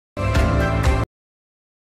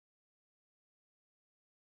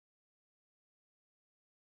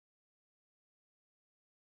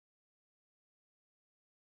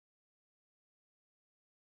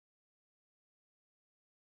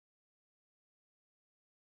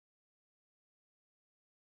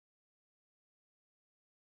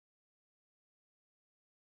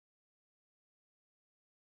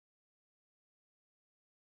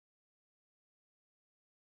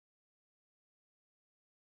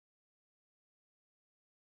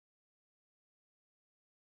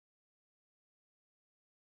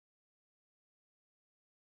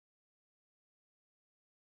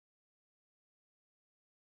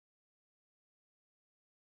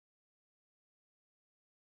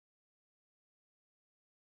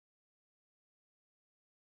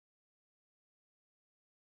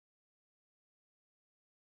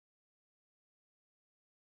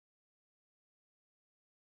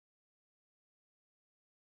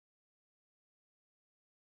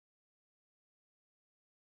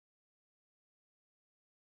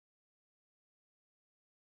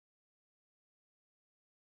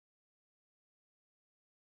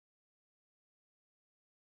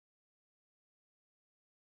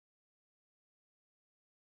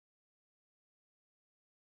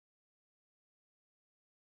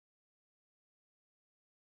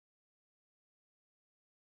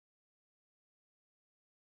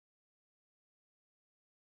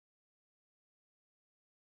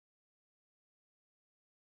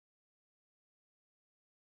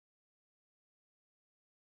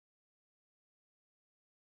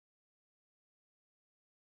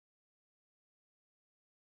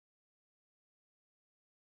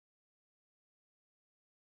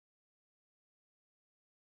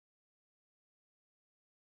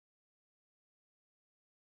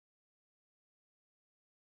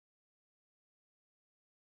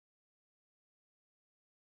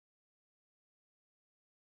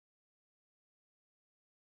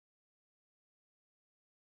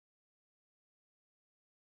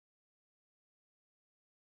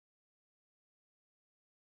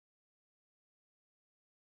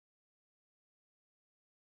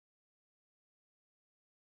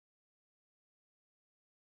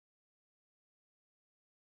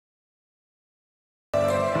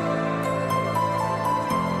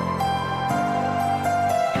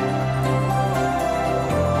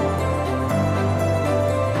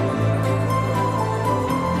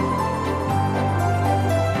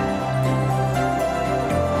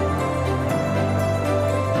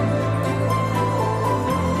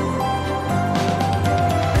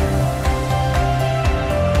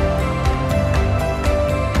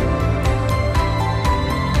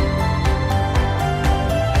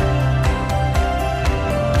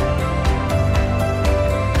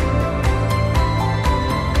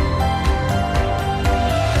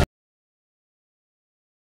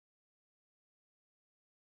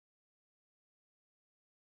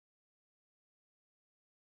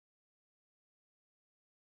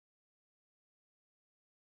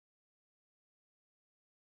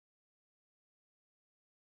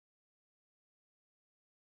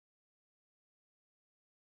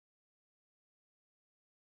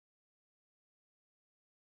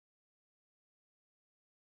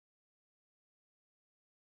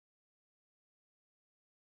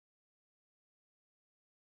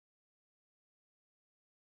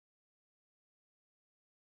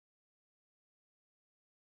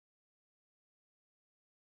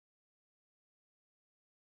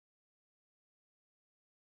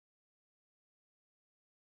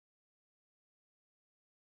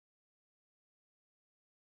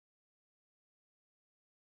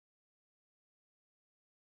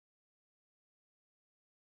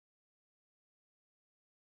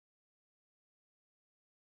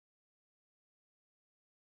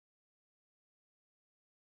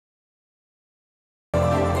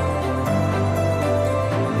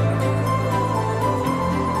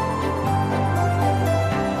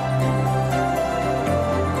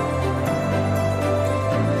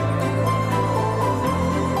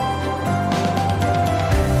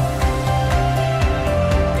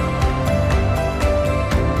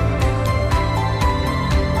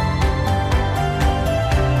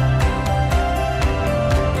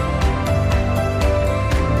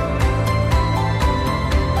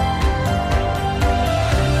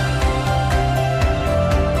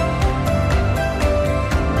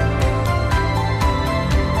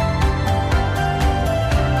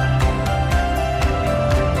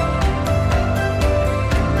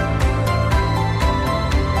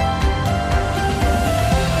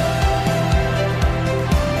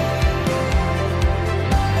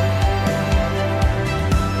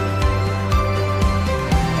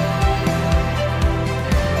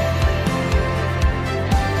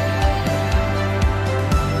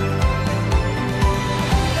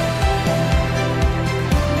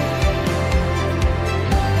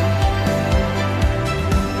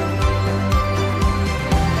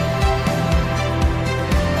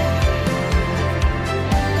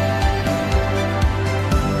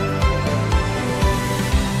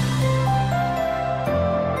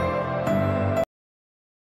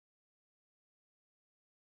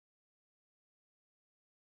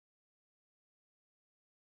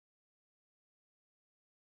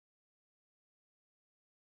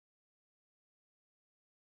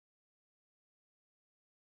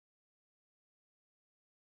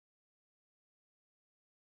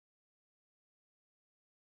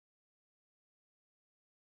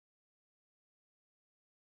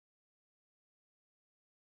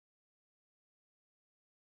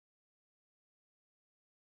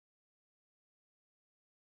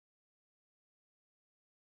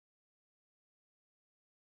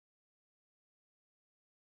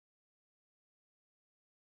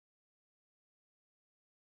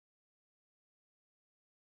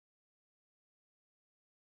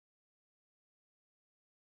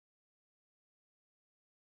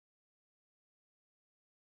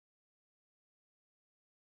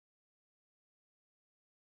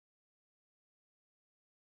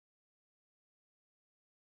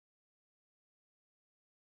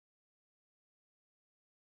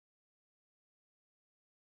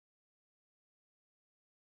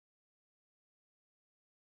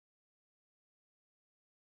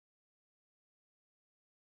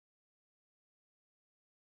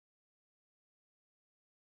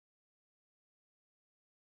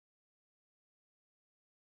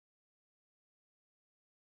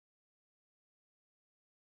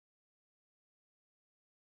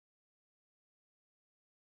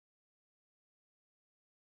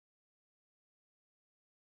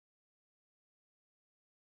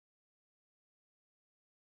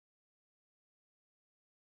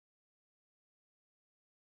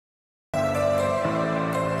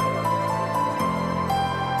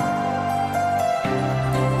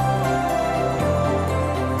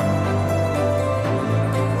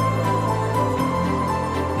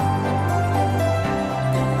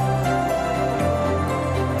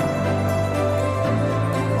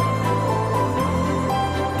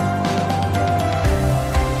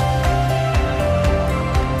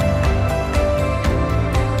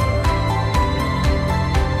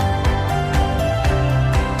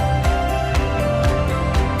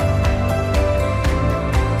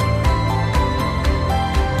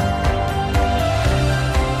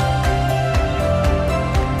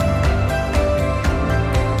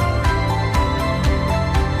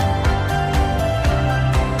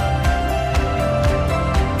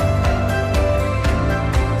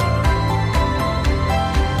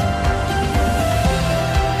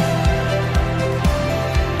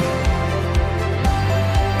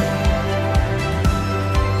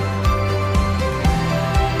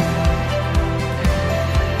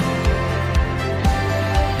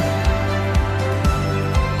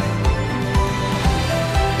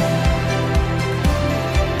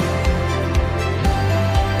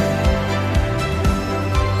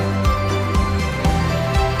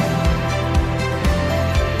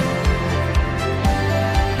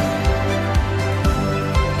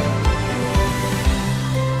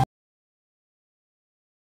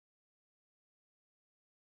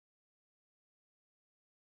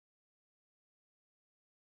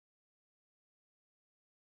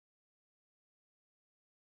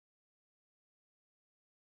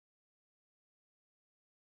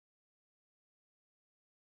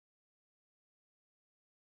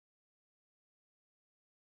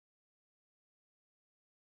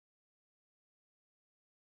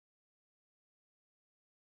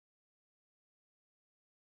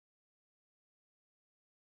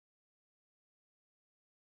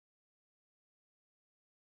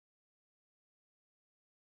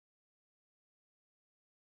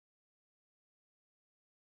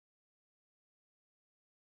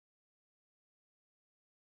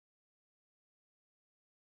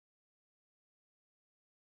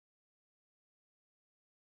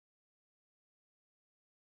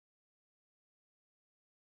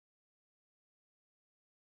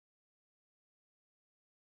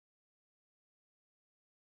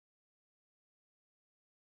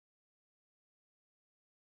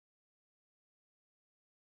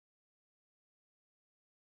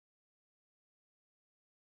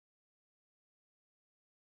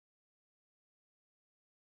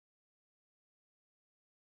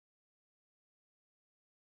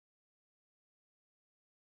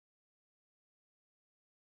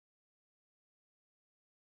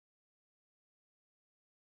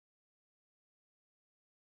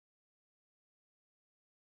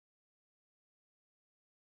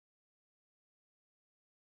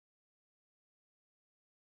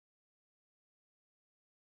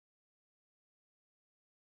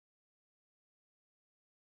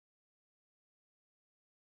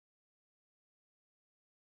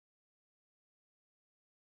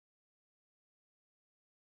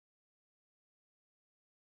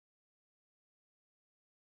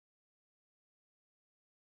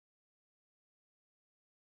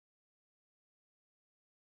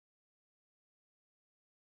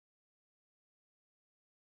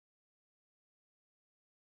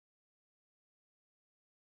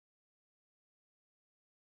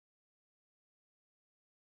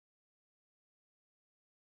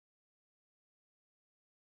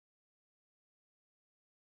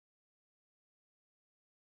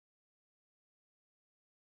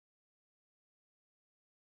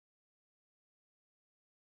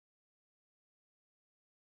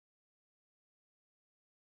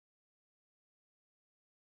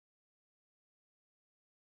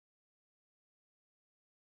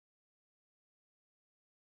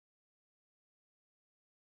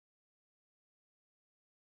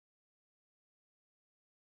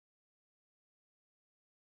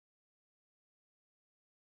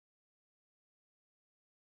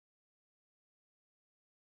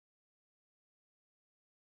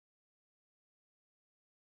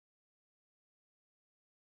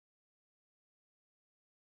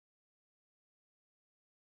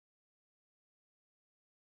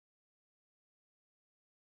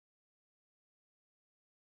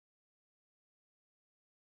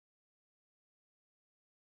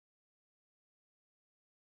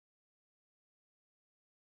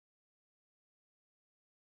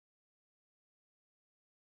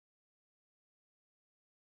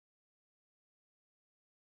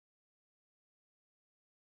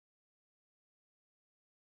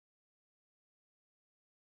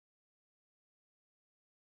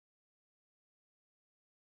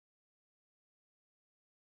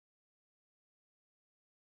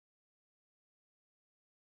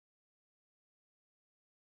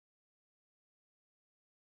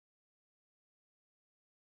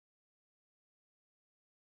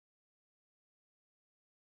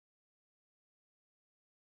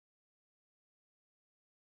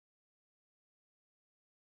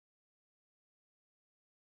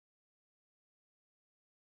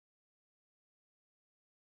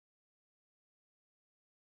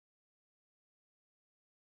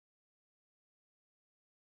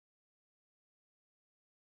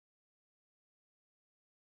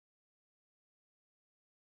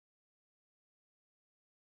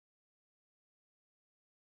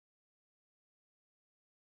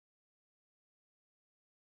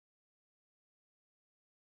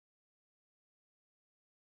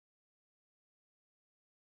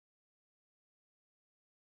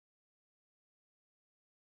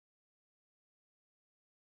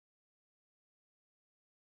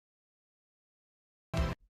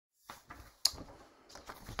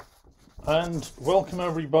And welcome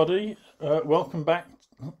everybody. Welcome back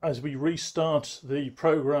as we restart the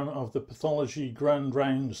programme of the Pathology Grand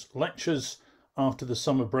Rounds lectures after the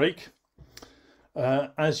summer break.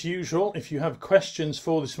 As usual, if you have questions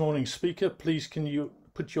for this morning's speaker, please can you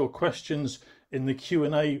put your questions in the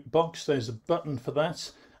Q&A box. There's a button for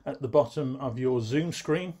that at the bottom of your Zoom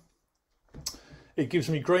screen. It gives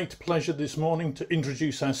me great pleasure this morning to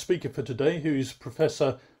introduce our speaker for today, who is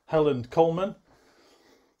Professor Helen Coleman.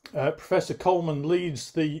 Professor Coleman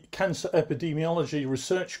leads the Cancer Epidemiology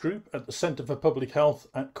Research Group at the Centre for Public Health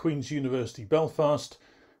at Queen's University Belfast.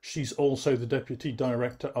 She's also the Deputy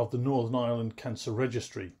Director of the Northern Ireland Cancer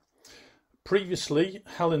Registry. Previously,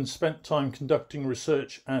 Helen spent time conducting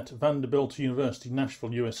research at Vanderbilt University,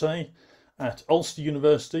 Nashville, USA, at Ulster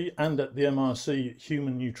University and at the MRC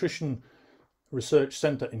Human Nutrition Research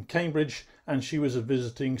Centre in Cambridge, and she was a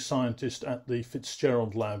visiting scientist at the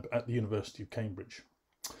Fitzgerald Lab at the University of Cambridge.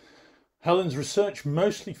 Helen's research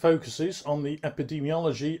mostly focuses on the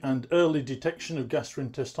epidemiology and early detection of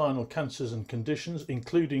gastrointestinal cancers and conditions,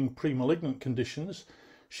 including pre-malignant conditions.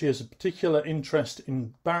 She has a particular interest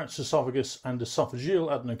in Barrett's esophagus and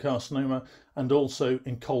esophageal adenocarcinoma, and also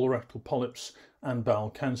in colorectal polyps and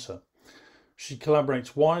bowel cancer. She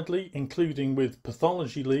collaborates widely, including with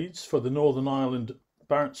pathology leads for the Northern Ireland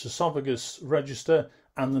Barrett's esophagus register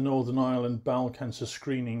and the Northern Ireland bowel cancer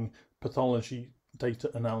screening pathology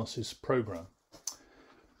data analysis program.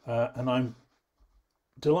 And I'm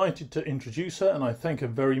delighted to introduce her, and I thank her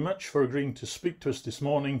very much for agreeing to speak to us this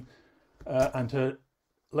morning. And her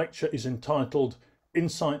lecture is entitled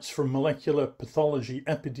Insights from Molecular Pathology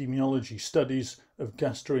Epidemiology Studies of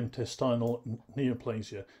Gastrointestinal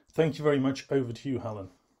Neoplasia. Thank you very much. Over to you, Helen.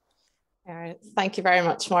 All right. Thank you very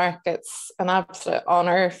much, Mark. It's an absolute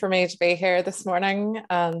honour for me to be here this morning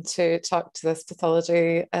and to talk to this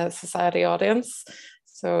Pathology Society audience.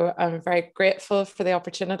 So I'm very grateful for the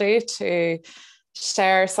opportunity to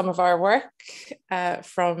share some of our work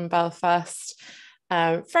from Belfast.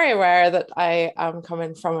 I'm very aware that I am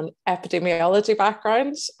coming from an epidemiology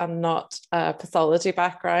background and not a pathology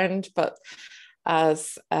background, but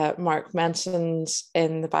as Mark mentioned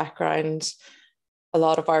in the background, a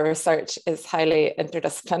lot of our research is highly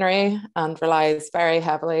interdisciplinary and relies very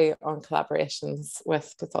heavily on collaborations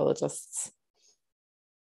with pathologists.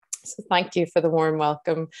 So thank you for the warm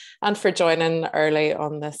welcome and for joining early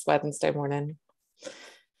on this Wednesday morning.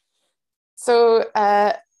 So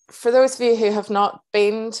for those of you who have not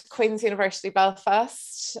been to Queen's University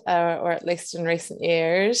Belfast, or at least in recent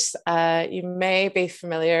years, you may be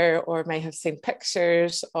familiar or may have seen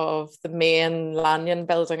pictures of the main Lanyon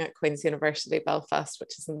building at Queen's University Belfast,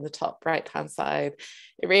 which is in the top right-hand side.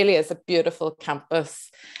 It really is a beautiful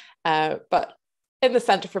campus, but in the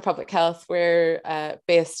Centre for Public Health, we're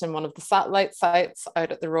based in one of the satellite sites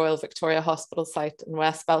out at the Royal Victoria Hospital site in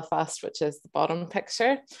West Belfast, which is the bottom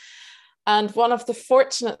picture. And one of the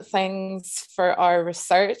fortunate things for our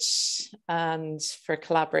research and for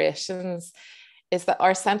collaborations is that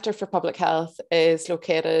our Centre for Public Health is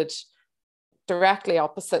located directly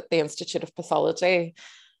opposite the Institute of Pathology.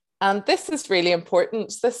 And this is really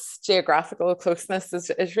important. This geographical closeness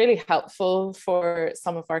is really helpful for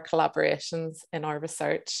some of our collaborations in our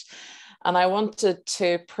research. And I wanted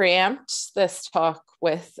to preempt this talk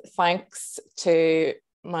with thanks to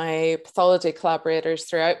my pathology collaborators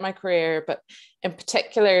throughout my career, but in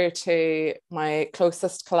particular to my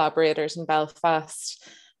closest collaborators in Belfast,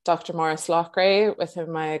 Dr. Maurice Lochray, with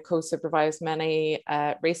whom I co-supervised many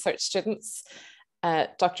research students,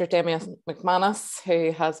 Dr. Damien McManus,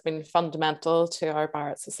 who has been fundamental to our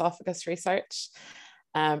Barrett's esophagus research,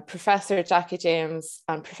 Professor Jackie James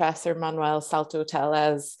and Professor Manuel Salto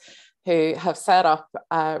Tellez, who have set up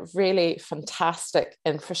a really fantastic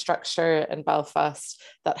infrastructure in Belfast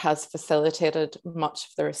that has facilitated much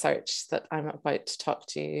of the research that I'm about to talk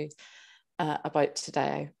to you about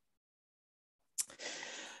today.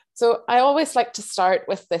 So I always like to start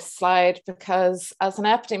with this slide because as an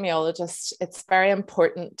epidemiologist, it's very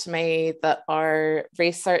important to me that our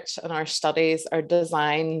research and our studies are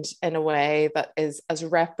designed in a way that is as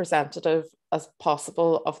representative as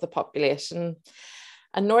possible of the population.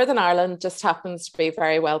 And Northern Ireland just happens to be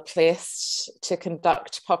very well placed to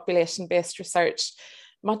conduct population-based research.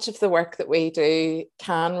 Much of the work that we do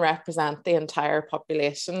can represent the entire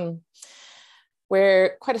population.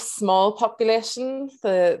 We're quite a small population.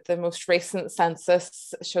 The most recent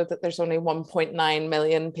census showed that there's only 1.9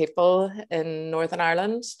 million people in Northern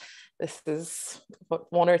Ireland. This is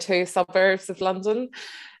one or two suburbs of London.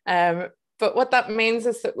 But what that means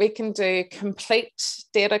is that we can do complete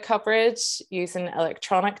data coverage using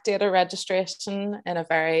electronic data registration in a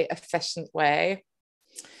very efficient way.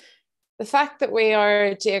 The fact that we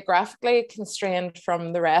are geographically constrained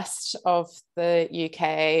from the rest of the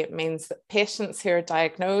UK means that patients who are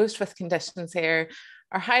diagnosed with conditions here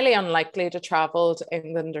are highly unlikely to travel to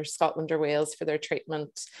England or Scotland or Wales for their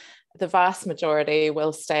treatment. The vast majority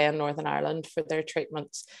will stay in Northern Ireland for their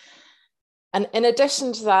treatment. And in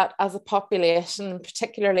addition to that, as a population,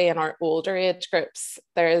 particularly in our older age groups,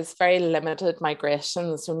 there is very limited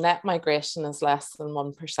migration. So net migration is less than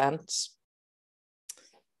 1%.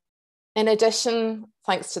 In addition,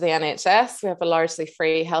 thanks to the NHS, we have a largely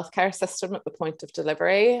free healthcare system at the point of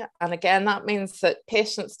delivery. And again, that means that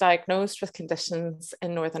patients diagnosed with conditions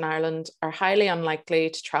in Northern Ireland are highly unlikely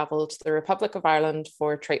to travel to the Republic of Ireland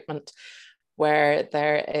for treatment, where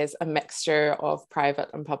there is a mixture of private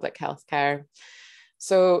and public healthcare.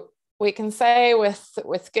 So we can say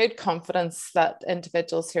with good confidence that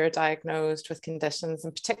individuals who are diagnosed with conditions,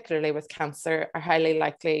 and particularly with cancer, are highly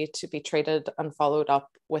likely to be treated and followed up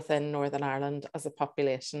within Northern Ireland as a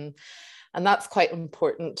population. And that's quite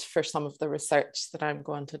important for some of the research that I'm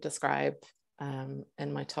going to describe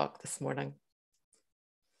in my talk this morning.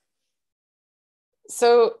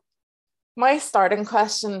 So my starting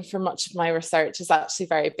question for much of my research is actually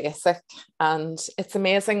very basic, and it's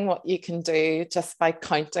amazing what you can do just by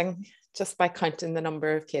counting the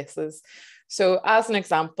number of cases. So as an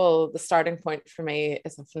example, the starting point for me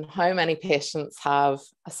is often how many patients have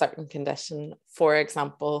a certain condition, for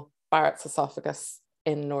example, Barrett's esophagus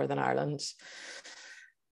in Northern Ireland.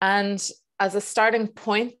 And as a starting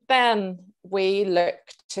point, then we look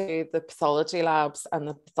to the pathology labs and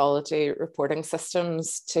the pathology reporting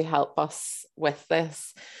systems to help us with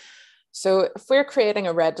this. So if we're creating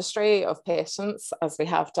a registry of patients, as we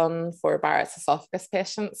have done for Barrett's esophagus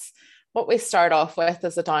patients, what we start off with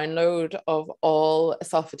is a download of all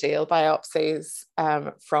esophageal biopsies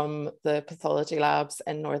from the pathology labs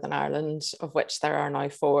in Northern Ireland, of which there are now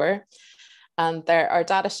 4. And there are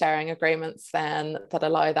data sharing agreements then that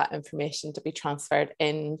allow that information to be transferred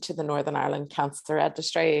into the Northern Ireland Cancer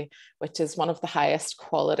Registry, which is one of the highest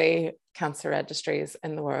quality cancer registries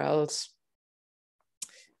in the world.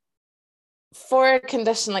 For a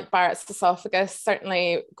condition like Barrett's esophagus,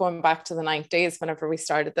 certainly going back to the 90s, whenever we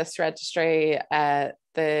started this registry,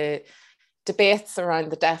 the debates around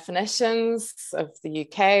the definitions of the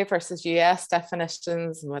UK versus US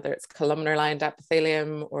definitions, and whether it's columnar lined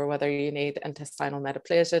epithelium or whether you need intestinal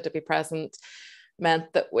metaplasia to be present,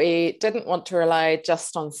 meant that we didn't want to rely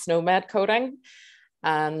just on SNOMED coding.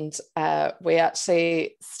 And we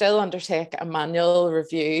actually still undertake a manual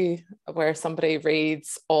review where somebody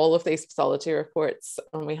reads all of these pathology reports,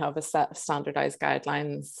 and we have a set of standardized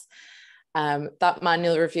guidelines. That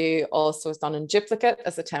manual review also is done in duplicate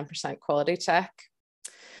as a 10% quality check.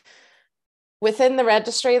 Within the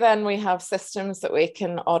registry, then, we have systems that we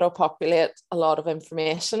can auto-populate a lot of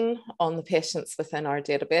information on the patients within our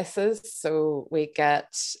databases. So we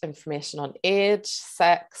get information on age,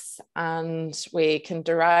 sex, and we can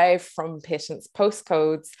derive from patients'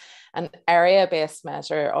 postcodes an area-based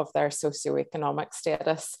measure of their socioeconomic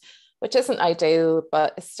status, which isn't ideal,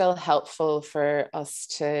 but it's still helpful for us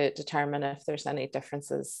to determine if there's any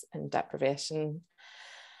differences in deprivation.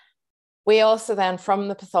 We also then, from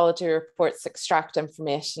the pathology reports, extract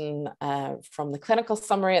information from the clinical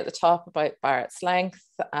summary at the top about Barrett's length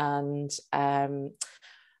and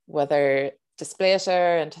whether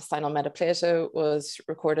dysplasia, intestinal metaplasia was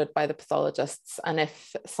recorded by the pathologists, and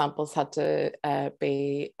if samples had to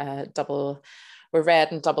be were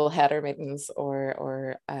read in double header meetings or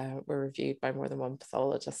were reviewed by more than one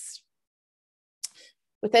pathologist.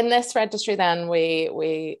 Within this registry then,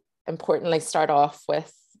 we importantly start off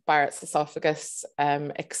with Barrett's esophagus,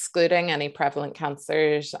 excluding any prevalent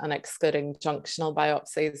cancers and excluding junctional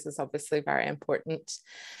biopsies is obviously very important.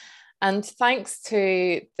 And thanks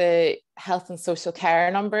to the health and social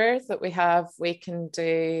care number that we have, we can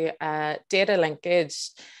do data linkage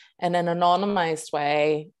in an anonymized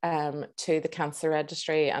way to the cancer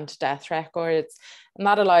registry and to death records. And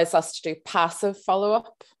that allows us to do passive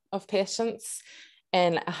follow-up of patients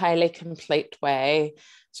in a highly complete way.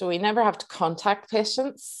 So we never have to contact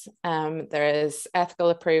patients. There is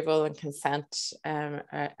ethical approval and consent,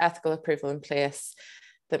 ethical approval in place.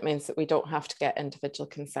 That means that we don't have to get individual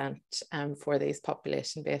consent for these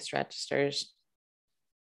population-based registers.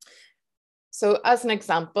 So as an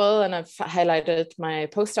example, and I've highlighted my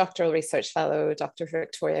postdoctoral research fellow, Dr.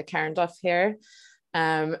 Victoria Cairnduff here,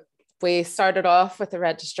 we started off with a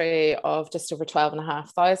registry of just over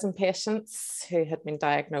 12,500 patients who had been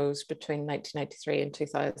diagnosed between 1993 and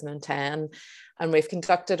 2010. And we've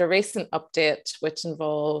conducted a recent update, which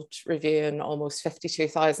involved reviewing almost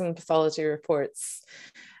 52,000 pathology reports.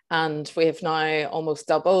 And we have now almost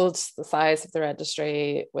doubled the size of the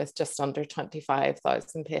registry with just under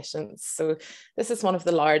 25,000 patients. So this is one of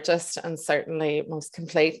the largest and certainly most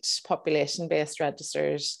complete population-based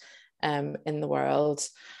registers in the world.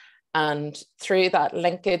 And through that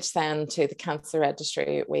linkage then to the cancer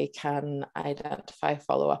registry, we can identify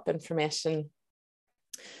follow-up information.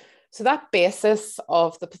 So that basis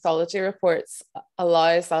of the pathology reports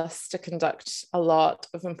allows us to conduct a lot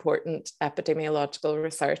of important epidemiological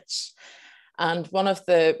research. And one of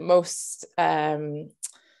the most impactful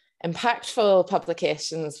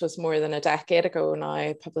publications was more than a decade ago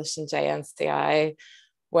now, published in JNCI,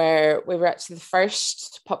 where we were actually the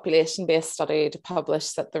first population-based study to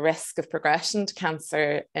publish that the risk of progression to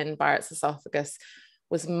cancer in Barrett's esophagus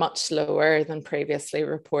was much lower than previously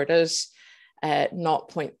reported.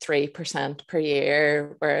 0.3% per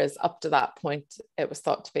year, whereas up to that point, it was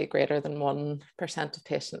thought to be greater than 1% of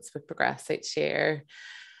patients would progress each year.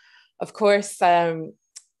 Of course, some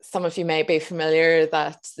of you may be familiar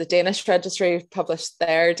that the Danish registry published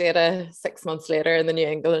their data 6 months later in the New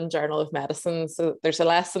England Journal of Medicine. So there's a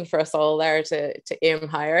lesson for us all there to aim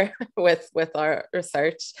higher with our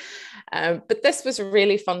research. But this was a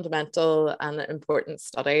really fundamental and important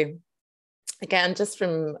study. Again, just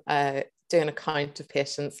from doing a count of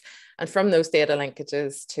patients and from those data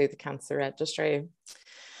linkages to the cancer registry.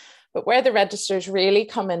 But where the registers really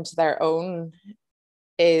come into their own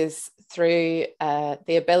is through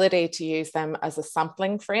the ability to use them as a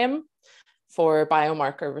sampling frame for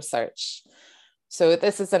biomarker research. So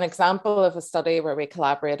this is an example of a study where we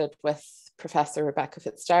collaborated with Professor Rebecca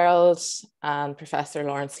Fitzgerald and Professor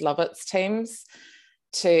Lawrence Lovett's teams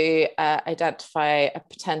to identify a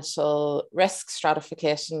potential risk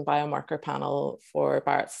stratification biomarker panel for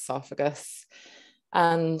Barrett's esophagus.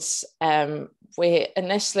 And we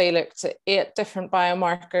initially looked at 8 different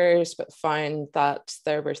biomarkers, but found that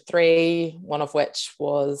there were 3, one of which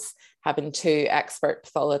was having 2 expert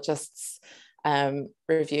pathologists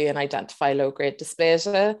review and identify low-grade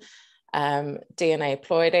dysplasia, DNA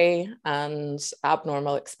ploidy, and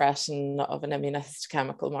abnormal expression of an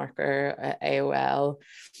immunohistochemical marker, AOL.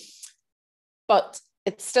 But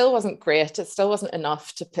it still wasn't great. It still wasn't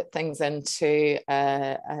enough to put things into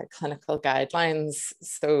clinical guidelines.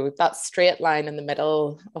 So that straight line in the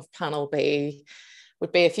middle of panel B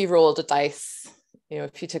would be if you rolled a dice,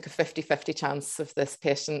 if you took a 50-50 chance of this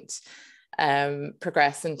patient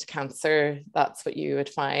progressing to cancer, that's what you would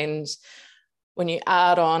find. When you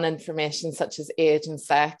add on information such as age and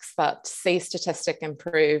sex, that C statistic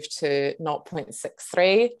improved to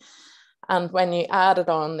 0.63. And when you added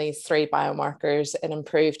on these 3 biomarkers, it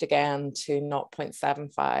improved again to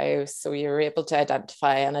 0.75. So you were able to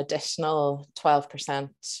identify an additional 12%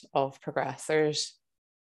 of progressors.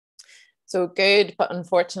 So good, but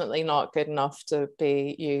unfortunately not good enough to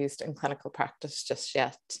be used in clinical practice just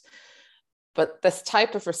yet. But this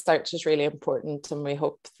type of research is really important, and we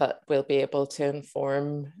hope that we'll be able to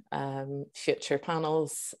inform future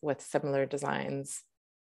panels with similar designs.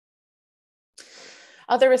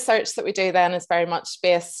 Other research that we do then is very much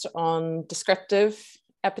based on descriptive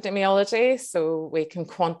epidemiology. So we can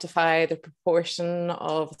quantify the proportion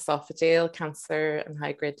of esophageal cancer and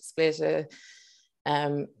high-grade dysplasia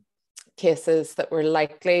cases that were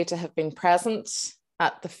likely to have been present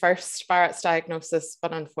at the first Barrett's diagnosis,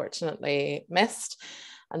 but unfortunately missed.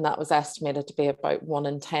 And that was estimated to be about 1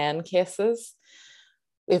 in 10 cases.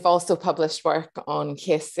 We've also published work on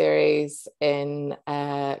case series in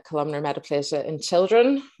columnar metaplasia in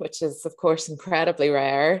children, which is of course incredibly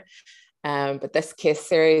rare. But this case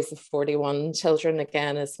series of 41 children,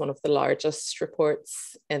 again, is one of the largest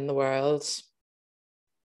reports in the world.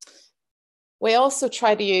 We also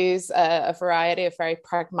try to use a variety of very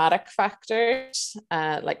pragmatic factors,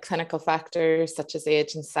 like clinical factors such as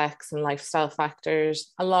age and sex and lifestyle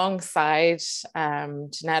factors, alongside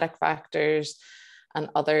genetic factors and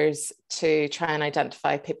others to try and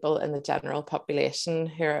identify people in the general population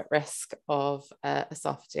who are at risk of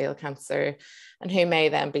esophageal cancer and who may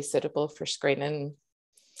then be suitable for screening.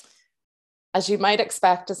 As you might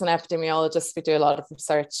expect as an epidemiologist, we do a lot of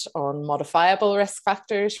research on modifiable risk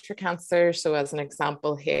factors for cancer. So as an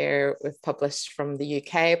example here, we've published from the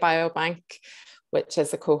UK Biobank, which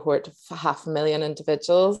is a cohort of 500,000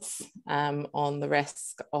 individuals on the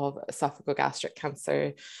risk of esophagogastric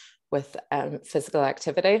cancer with physical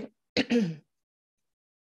activity.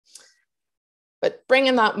 But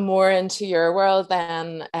bringing that more into your world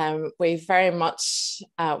then, we very much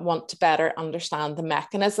want to better understand the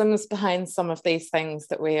mechanisms behind some of these things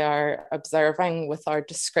that we are observing with our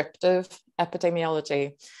descriptive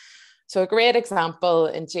epidemiology. So a great example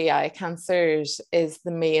in GI cancers is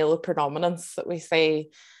the male predominance that we see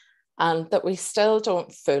and that we still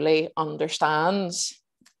don't fully understand.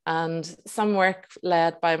 And some work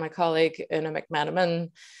led by my colleague Una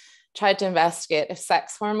McMenamin tried to investigate if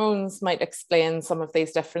sex hormones might explain some of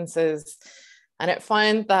these differences. And it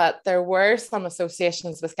found that there were some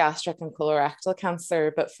associations with gastric and colorectal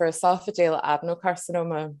cancer, but for esophageal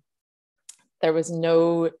adenocarcinoma, there was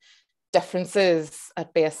no differences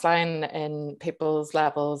at baseline in people's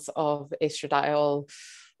levels of estradiol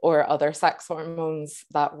or other sex hormones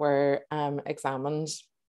that were examined.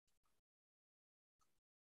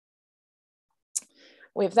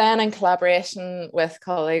 We've then, in collaboration with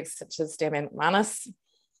colleagues such as Damien McManus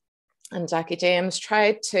and Jackie James,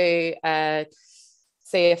 tried to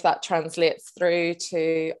see if that translates through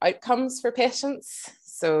to outcomes for patients.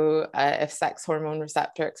 So if sex hormone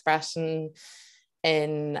receptor expression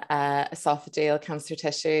in esophageal cancer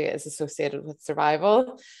tissue is associated with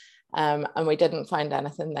survival. And we didn't find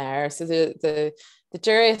anything there. So the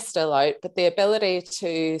jury is still out, but the ability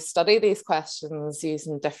to study these questions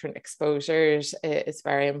using different exposures is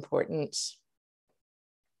very important.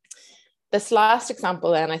 This last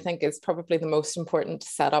example then I think is probably the most important to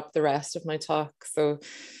set up the rest of my talk. So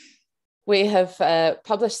we have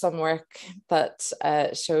published some work that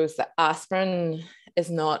shows that aspirin is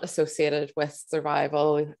not associated with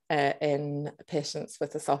survival in patients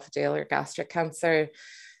with esophageal or gastric cancer.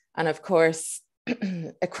 And of course,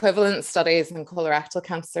 equivalent studies in colorectal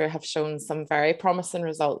cancer have shown some very promising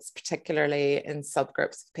results, particularly in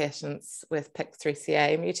subgroups of patients with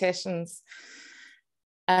PIK3CA mutations.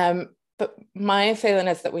 But my feeling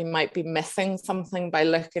is that we might be missing something by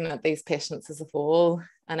looking at these patients as a whole.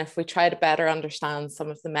 And if we try to better understand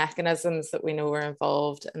some of the mechanisms that we know are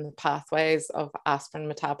involved in the pathways of aspirin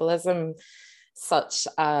metabolism, such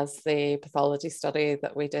as the pathology study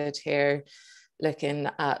that we did here, looking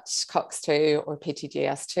at COX-2 or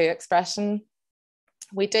PTGS2 expression,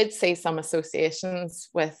 we did see some associations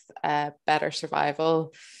with better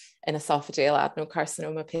survival in esophageal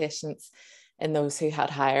adenocarcinoma patients in those who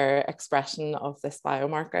had higher expression of this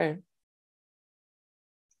biomarker.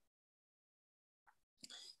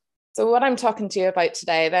 So what I'm talking to you about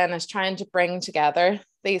today then is trying to bring together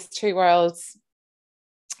these two worlds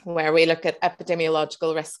where we look at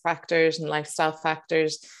epidemiological risk factors and lifestyle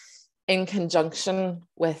factors in conjunction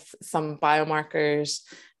with some biomarkers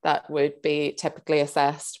that would be typically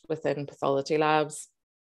assessed within pathology labs.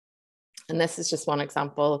 And this is just one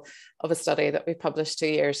example of a study that we published 2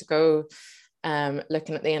 years ago,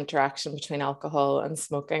 looking at the interaction between alcohol and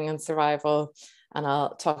smoking and survival. And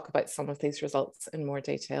I'll talk about some of these results in more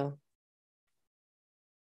detail.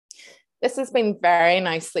 This has been very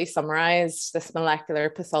nicely summarized, this molecular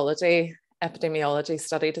pathology epidemiology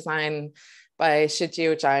study design by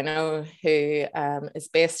Shiji Ojino, who is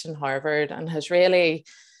based in Harvard and has really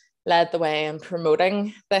led the way in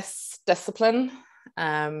promoting this discipline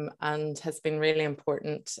and has been really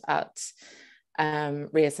important at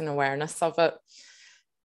raising awareness of it.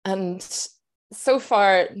 And so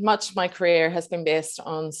far, much of my career has been based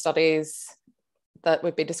on studies that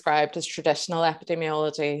would be described as traditional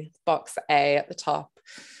epidemiology, box A at the top,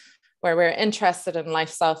 where we're interested in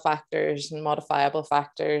lifestyle factors and modifiable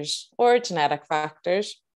factors or genetic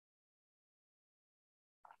factors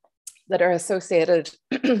that are associated,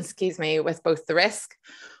 excuse me, with both the risk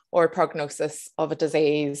or prognosis of a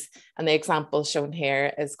disease. And the example shown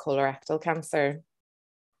here is colorectal cancer.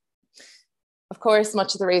 Of course,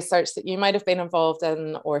 much of the research that you might have been involved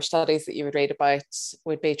in or studies that you would read about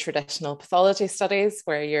would be traditional pathology studies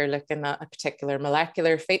where you're looking at a particular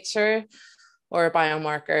molecular feature or a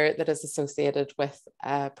biomarker that is associated with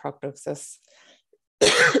prognosis.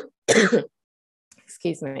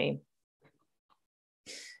 Excuse me.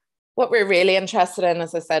 What we're really interested in,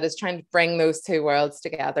 as I said, is trying to bring those two worlds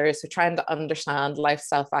together. So trying to understand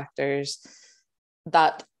lifestyle factors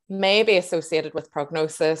that may be associated with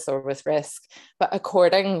prognosis or with risk, but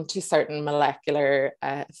according to certain molecular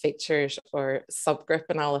features or subgroup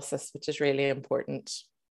analysis, which is really important.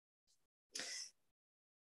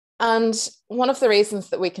 And one of the reasons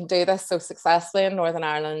that we can do this so successfully in Northern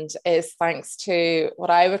Ireland is thanks to what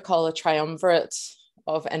I would call a triumvirate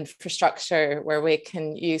of infrastructure, where we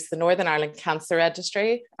can use the Northern Ireland Cancer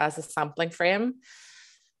Registry as a sampling frame.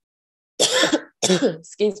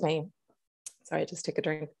 Excuse me. Sorry, just take a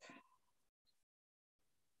drink.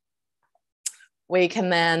 We can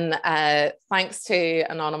then, thanks to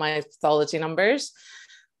anonymized pathology numbers,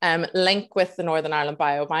 link with the Northern Ireland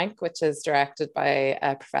Biobank, which is directed by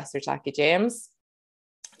Professor Jackie James,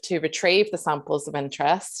 to retrieve the samples of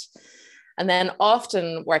interest. And then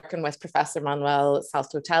often working with Professor Manuel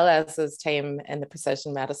Salto-Tellez's team in the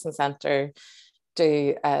Precision Medicine Centre,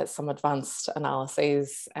 do some advanced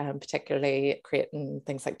analyses, particularly creating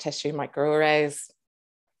things like tissue microarrays.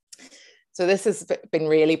 So this has been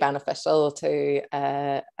really beneficial to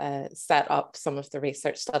set up some of the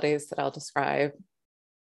research studies that I'll describe.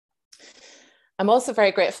 I'm also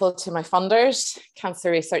very grateful to my funders, Cancer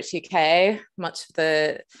Research UK. Much of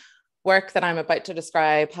the work that I'm about to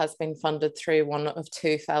describe has been funded through one of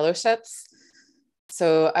two fellowships.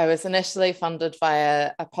 So I was initially funded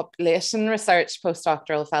via a population research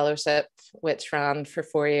postdoctoral fellowship, which ran for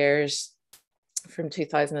 4 years from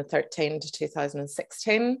 2013 to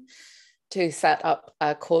 2016 to set up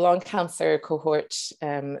a colon cancer cohort,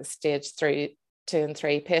 stage 3, 2 and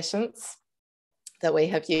 3 patients that we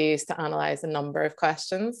have used to analyse a number of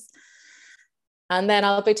questions. And then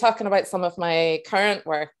I'll be talking about some of my current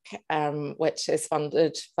work, which is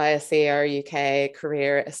funded via CAR UK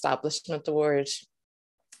Career Establishment Award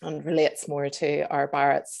and relates more to our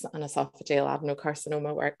Barrett's and esophageal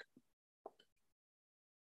adenocarcinoma work.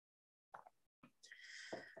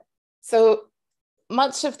 So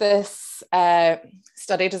much of this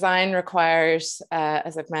study design requires,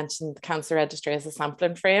 as I've mentioned, the cancer registry as a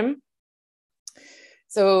sampling frame.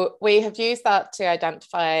 So we have used that to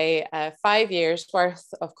identify 5 years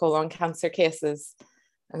worth of colon cancer cases.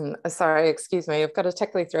 And sorry, excuse me, I've got a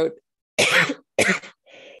tickly throat.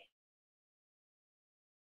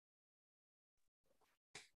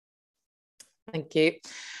 Thank you.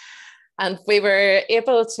 And we were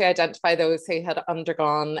able to identify those who had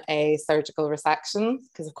undergone a surgical resection,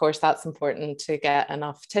 because of course that's important to get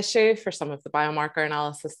enough tissue for some of the biomarker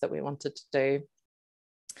analysis that we wanted to do.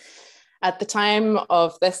 At the time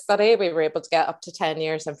of this study, we were able to get up to 10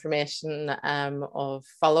 years information of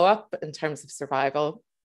follow-up in terms of survival.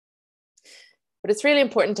 But it's really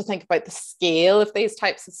important to think about the scale of these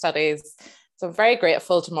types of studies. So I'm very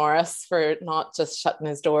grateful to Maurice for not just shutting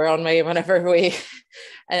his door on me whenever we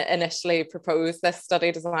initially proposed this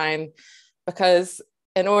study design, because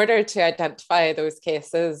in order to identify those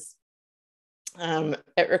cases,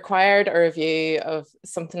 it required a review of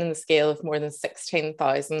something in the scale of more than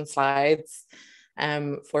 16,000 slides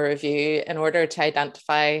for review in order to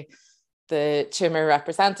identify the tumour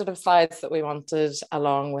representative slides that we wanted,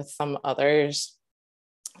 along with some others.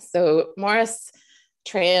 So Maurice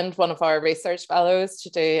trained one of our research fellows to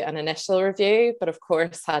do an initial review, but of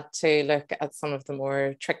course had to look at some of the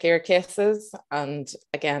more trickier cases and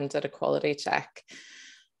again did a quality check.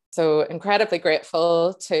 So incredibly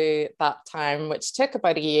grateful to that time, which took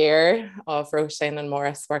about a year of Roisin and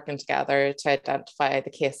Maurice working together to identify the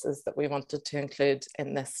cases that we wanted to include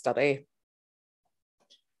in this study.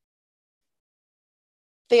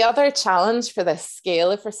 The other challenge for this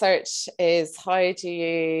scale of research is how do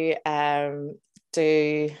you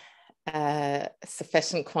do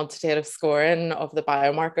sufficient quantitative scoring of the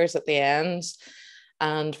biomarkers at the end.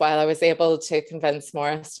 And while I was able to convince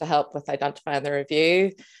Maurice to help with identifying the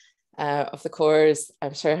review of the cores,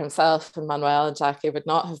 I'm sure himself and Manuel and Jackie would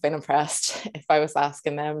not have been impressed if I was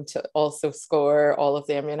asking them to also score all of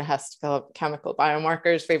the immunohistochemical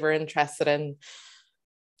biomarkers we were interested in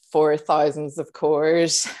for thousands of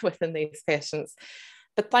cores within these patients.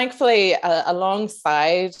 But thankfully,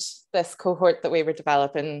 alongside this cohort that we were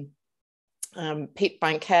developing, Pete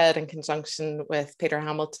Bankhead, in conjunction with Peter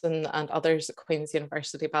Hamilton and others at Queen's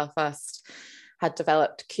University Belfast, had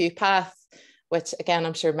developed QPath, which again,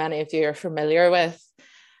 I'm sure many of you are familiar with.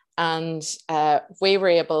 And we were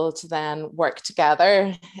able to then work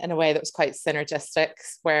together in a way that was quite synergistic,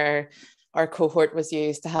 where our cohort was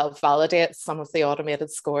used to help validate some of the automated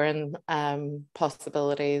scoring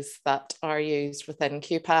possibilities that are used within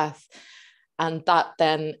QPath. And that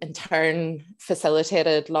then in turn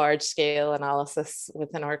facilitated large scale analysis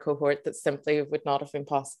within our cohort that simply would not have been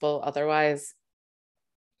possible otherwise.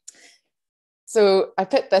 So I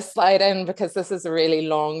put this slide in because this is a really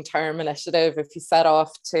long-term initiative. If you set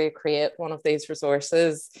off to create one of these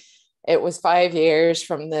resources, it was 5 years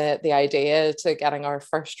from the idea to getting our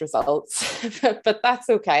first results, but that's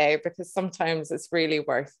okay because sometimes it's really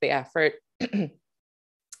worth the effort.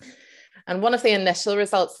 And one of the initial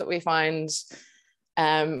results that we found,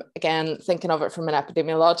 again, thinking of it from an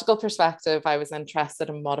epidemiological perspective, I was interested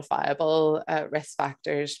in modifiable risk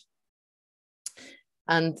factors.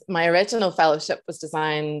 And my original fellowship was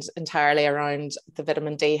designed entirely around the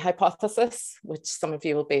vitamin D hypothesis, which some of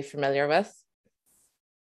you will be familiar with.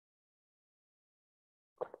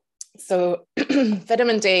 So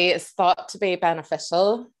vitamin D is thought to be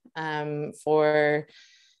beneficial for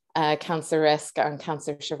cancer risk and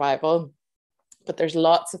cancer survival. but there's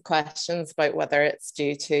lots of questions about whether it's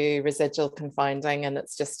due to residual confounding and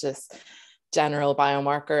it's just this general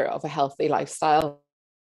biomarker of a healthy lifestyle.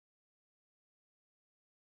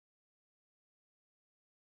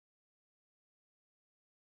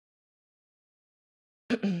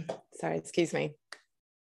 Sorry, excuse me.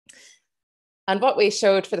 And what we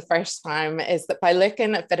showed for the first time is that by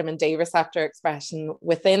looking at vitamin D receptor expression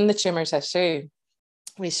within the tumour tissue,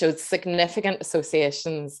 we showed significant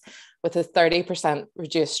associations with a 30%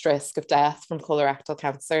 reduced risk of death from colorectal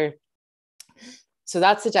cancer. So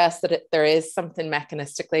that suggests that there is something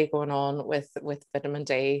mechanistically going on with vitamin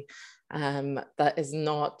D that is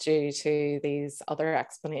not due to these other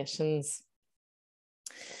explanations.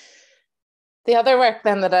 The other work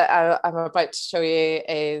then that I'm about to show you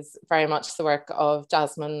is very much the work of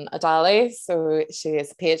Jasmine Adali. So she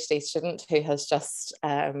is a PhD student who has just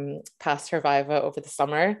passed her viva over the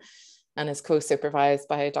summer and is co-supervised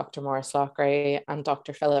by Dr. Maurice Lockery and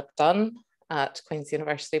Dr. Philip Dunn at Queen's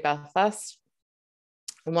University Belfast.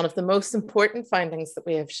 And one of the most important findings that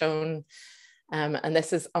we have shown, and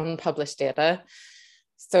this is unpublished data,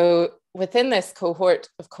 so within this cohort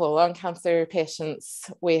of colon cancer patients,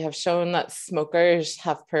 we have shown that smokers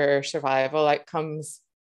have poor survival outcomes.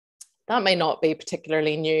 That may not be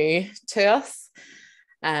particularly new to us.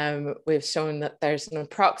 We've shown that there's an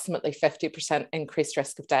approximately 50% increased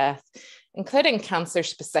risk of death, including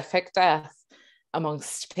cancer-specific death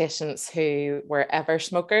amongst patients who were ever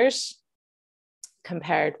smokers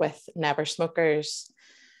compared with never smokers.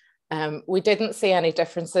 We didn't see any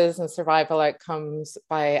differences in survival outcomes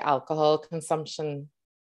by alcohol consumption.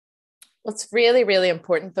 What's really, really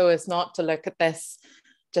important though is not to look at this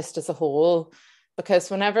just as a whole, because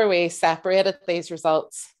whenever we separated these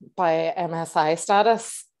results by MSI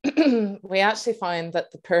status, we actually find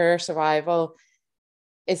that the poor survival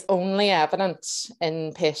is only evident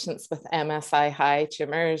in patients with MSI high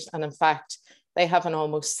tumours. And in fact, they have an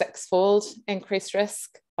almost 6-fold increased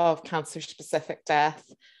risk of cancer-specific death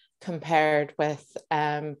compared with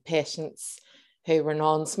patients who were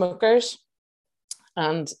non-smokers.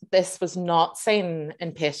 And this was not seen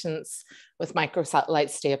in patients with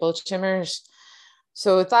microsatellite stable tumours.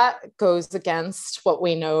 So that goes against what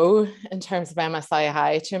we know in terms of MSI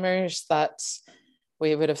high tumours, that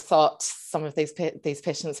we would have thought some of these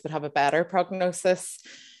patients would have a better prognosis.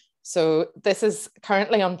 So this is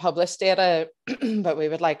currently unpublished data, but we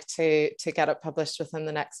would like to get it published within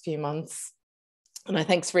the next few months. And I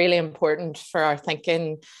think it's really important for our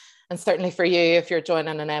thinking, and certainly for you if you're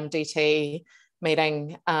joining an MDT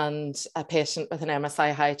meeting and a patient with an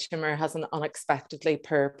MSI high tumour has an unexpectedly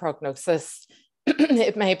poor prognosis,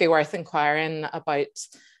 it may be worth inquiring about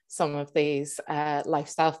some of these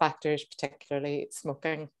lifestyle factors, particularly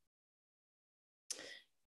smoking.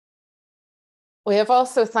 We have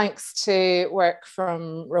also, thanks to work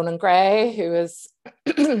from Ronan Gray, who is,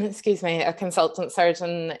 excuse me, a consultant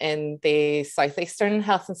surgeon in the Southeastern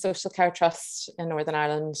Health and Social Care Trust in Northern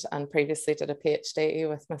Ireland and previously did a PhD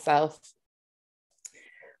with myself.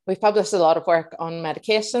 We've published a lot of work on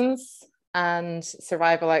medications and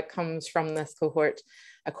survival outcomes from this cohort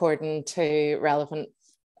according to relevant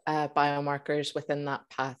biomarkers within that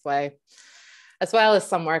pathway, as well as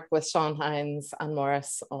some work with Sean Hines and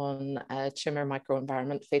Morris on tumour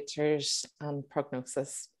microenvironment features and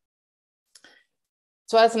prognosis.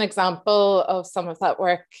 So as an example of some of that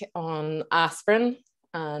work on aspirin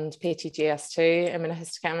and PTGS2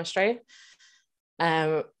 immunohistochemistry,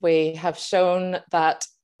 we have shown that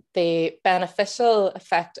the beneficial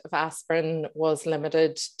effect of aspirin was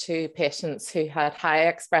limited to patients who had high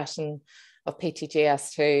expression of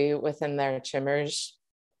PTGS2 within their tumours.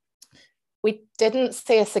 We didn't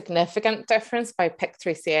see a significant difference by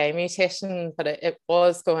PIK3CA mutation, but it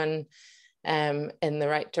was going in the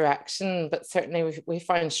right direction. But certainly we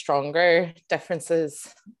found stronger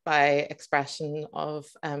differences by expression of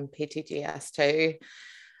PTGS2.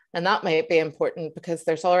 And that might be important because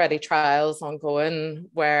there's already trials ongoing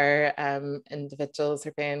where individuals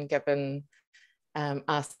are being given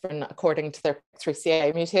aspirin according to their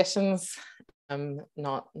PIK3CA mutations,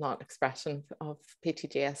 not expression of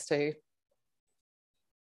PTGS2.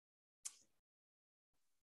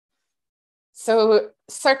 So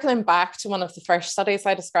circling back to one of the first studies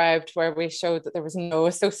I described where we showed that there was no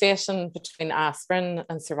association between aspirin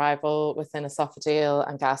and survival within esophageal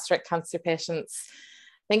and gastric cancer patients,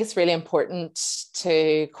 I think it's really important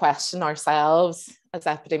to question ourselves as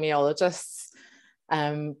epidemiologists.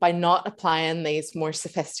 By not applying these more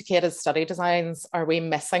sophisticated study designs, are we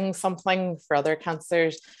missing something for other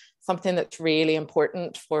cancers, something that's really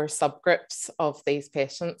important for subgroups of these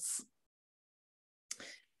patients?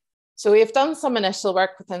 So we've done some initial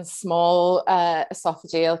work within small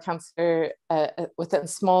esophageal cancer, within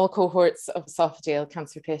small cohorts of esophageal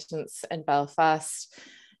cancer patients in Belfast.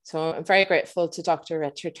 So I'm very grateful to Dr.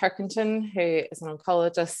 Richard Turkington, who is an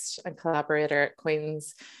oncologist and collaborator at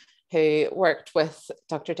Queen's, who worked with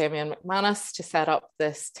Dr. Damien McManus to set up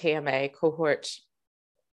this TMA cohort,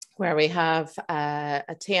 where we have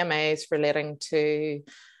TMAs relating to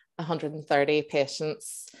 130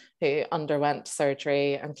 patients who underwent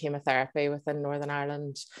surgery and chemotherapy within Northern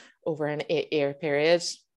Ireland over an 8-year period.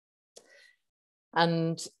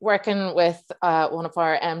 And working with one of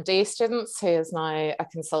our MD students, who is now a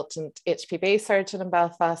consultant HPB surgeon in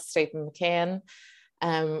Belfast, Stephen McCain,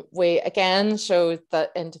 we again showed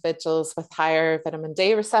that individuals with higher vitamin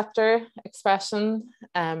D receptor expression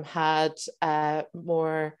had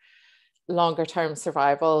more longer-term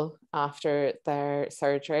survival after their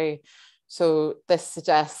surgery. So this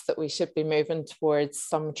suggests that we should be moving towards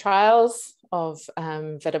some trials of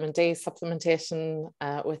vitamin D supplementation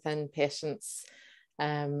within patients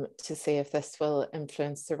to see if this will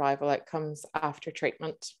influence survival outcomes after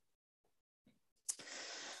treatment.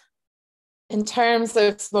 In terms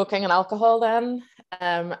of smoking and alcohol then,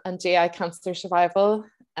 and GI cancer survival,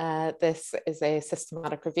 this is a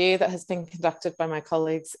systematic review that has been conducted by my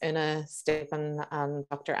colleagues Una, Stephen and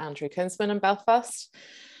Dr. Andrew Koonsman in Belfast.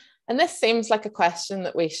 And this seems like a question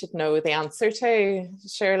that we should know the answer to.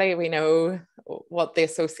 Surely we know what the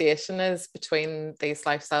association is between these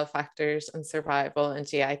lifestyle factors and survival in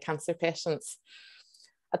GI cancer patients.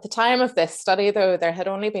 At the time of this study, though, there had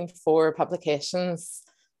only been 4 publications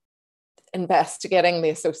investigating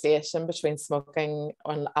the association between smoking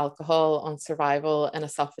and alcohol on survival in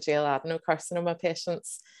esophageal adenocarcinoma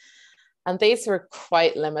patients. And these were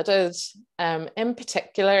quite limited. In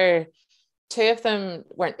particular, 2 of them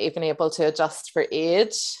weren't even able to adjust for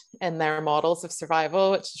age in their models of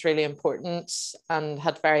survival, which is really important, and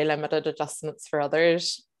had very limited adjustments for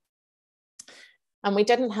others. And we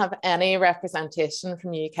didn't have any representation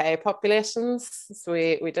from UK populations, so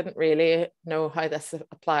we didn't really know how this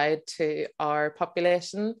applied to our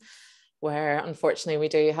population, where unfortunately we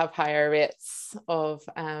do have higher rates of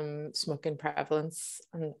smoking prevalence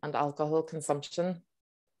and alcohol consumption.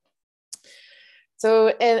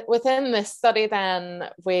 So within this study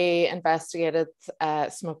then, we investigated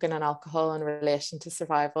smoking and alcohol in relation to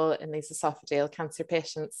survival in these esophageal cancer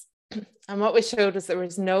patients. And what we showed was there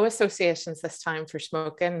was no associations this time for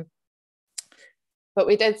smoking. But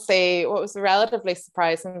we did see what was relatively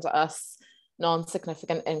surprising to us,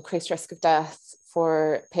 non-significant increased risk of death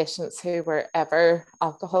for patients who were ever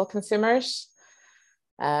alcohol consumers.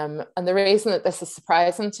 And the reason that this is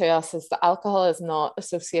surprising to us is that alcohol is not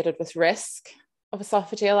associated with risk of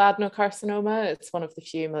esophageal adenocarcinoma. It's one of the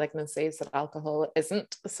few malignancies that alcohol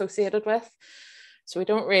isn't associated with. So we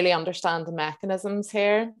don't really understand the mechanisms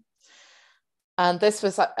here. And this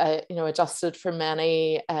was adjusted for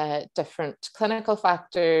many different clinical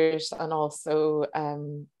factors and also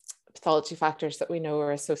pathology factors that we know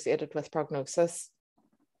are associated with prognosis.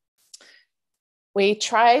 We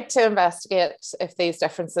tried to investigate if these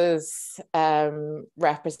differences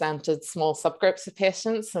represented small subgroups of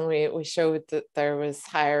patients, and we showed that there was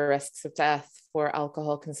higher risks of death for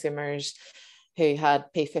alcohol consumers who had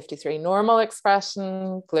P53 normal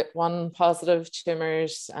expression, GLUT1 positive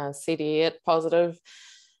tumours, CD8 positive.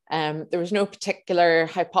 There was no particular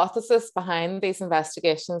hypothesis behind these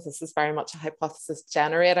investigations. This is very much a hypothesis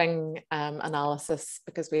generating analysis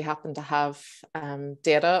because we happen to have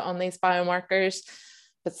data on these biomarkers,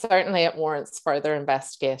 but certainly it warrants further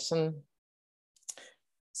investigation.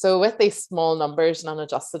 So with these small numbers and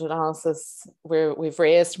unadjusted analysis, we've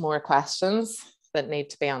raised more questions that need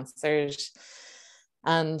to be answered.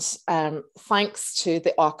 And thanks to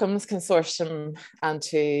the Occam's Consortium and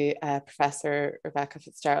to Professor Rebecca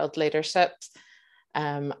Fitzgerald's leadership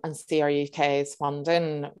and CRUK's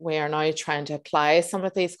funding, we are now trying to apply some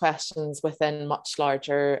of these questions within much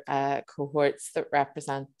larger cohorts that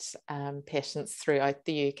represent patients throughout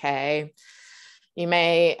the UK. You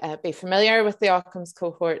may be familiar with the Occam's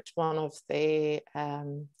cohort. One of the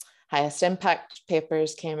highest impact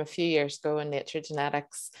papers came a few years ago in Nature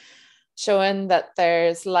Genetics, showing that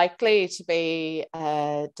there's likely to be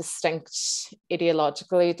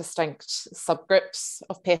etiologically distinct subgroups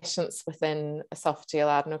of patients within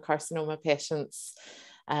esophageal adenocarcinoma patients.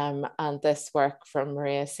 And this work from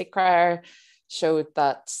Maria Seacryer showed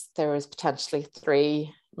that there was potentially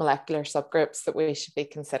 3 molecular subgroups that we should be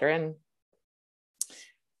considering.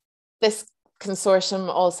 This consortium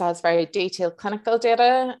also has very detailed clinical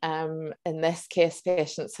data. In this case,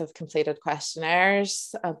 patients have completed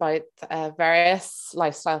questionnaires about various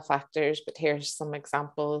lifestyle factors, but here's some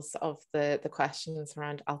examples of the questions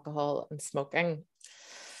around alcohol and smoking.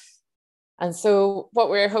 And so what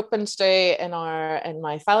we're hoping to do in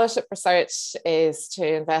my fellowship research is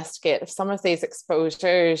to investigate if some of these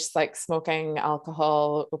exposures like smoking,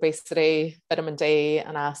 alcohol, obesity, vitamin D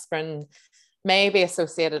and aspirin may be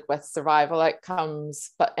associated with survival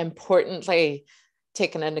outcomes, but importantly,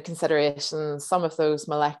 taking into consideration some of those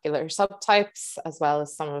molecular subtypes, as well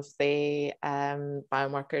as some of the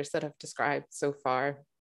biomarkers that I've described so far.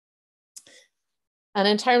 And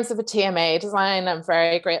in terms of a TMA design, I'm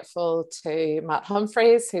very grateful to Matt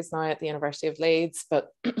Humphreys, who's now at the University of Leeds,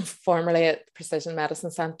 but formerly at the Precision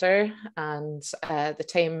Medicine Centre, and the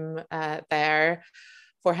team there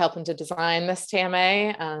for helping to design this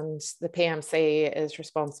TMA. And the PMC is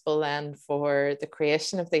responsible then for the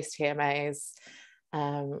creation of these TMAs,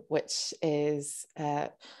 which is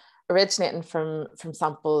originating from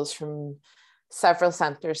samples from several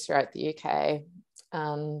centres throughout the UK.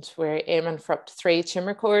 And we're aiming for up to 3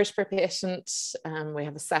 tumour cores per patient. We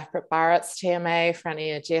have a separate Barrett's TMA for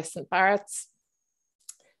any adjacent Barrett's.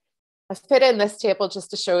 I've put in this table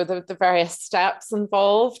just to show the various steps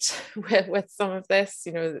involved with some of this.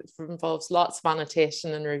 You know, it involves lots of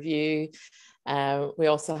annotation and review. We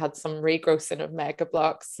also had some regrossing of mega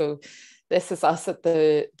blocks. So this is us at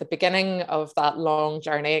the beginning of that long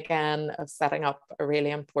journey again of setting up a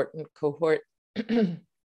really important cohort.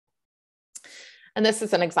 And this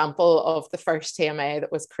is an example of the first TMA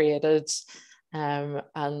that was created.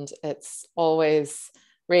 And it's always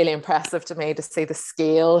really impressive to me to see the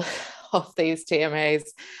scale of these TMAs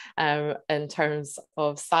in terms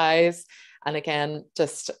of size. And again,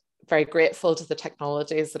 just very grateful to the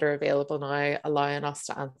technologies that are available now, allowing us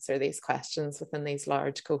to answer these questions within these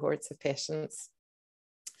large cohorts of patients.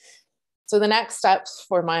 So the next steps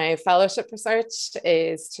for my fellowship research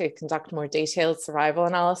is to conduct more detailed survival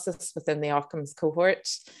analysis within the Occam's cohort,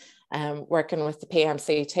 working with the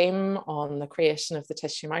PMC team on the creation of the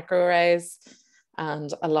tissue microarrays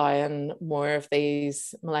and allowing more of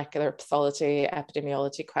these molecular pathology,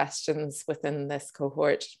 epidemiology questions within this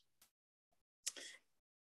cohort.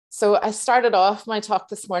 So I started off my talk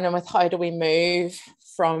this morning with how do we move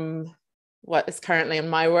from what is currently in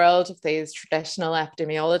my world of these traditional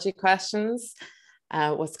epidemiology questions,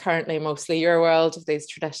 what's currently mostly your world of these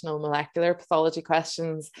traditional molecular pathology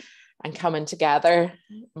questions, and coming together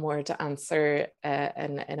more to answer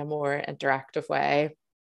in a more interactive way.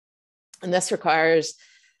 And this requires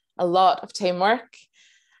a lot of teamwork,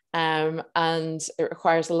 and it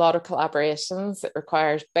requires a lot of collaborations. It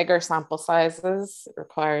requires bigger sample sizes. It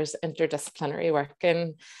requires interdisciplinary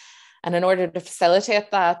working. And in order to facilitate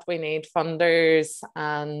that, we need funders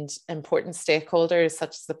and important stakeholders such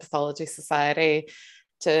as the Pathology Society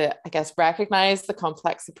to, I guess, recognise the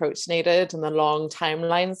complex approach needed and the long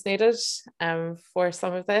timelines needed for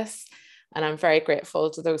some of this. And I'm very grateful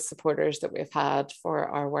to those supporters that we've had for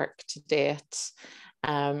our work to date.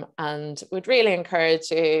 And would really encourage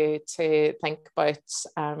you to think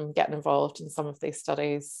about getting involved in some of these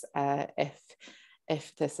studies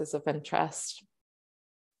if this is of interest.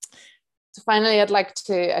 So finally, I'd like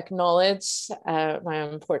to acknowledge my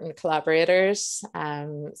important collaborators.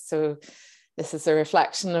 So this is a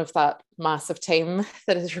reflection of that massive team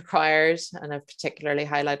that is required, and I've particularly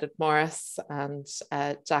highlighted Maurice and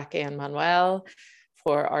Jackie and Manuel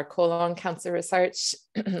for our colon cancer research.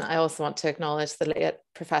 I also want to acknowledge the late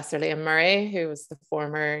Professor Liam Murray, who was the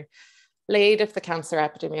former lead of the Cancer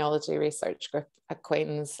Epidemiology Research Group at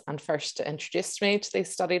Queen's and first introduced me to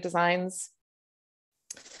these study designs.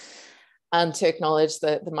 And to acknowledge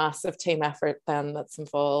the massive team effort then that's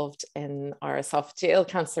involved in our esophageal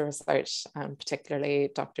cancer research, particularly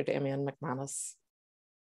Dr. Damien McManus.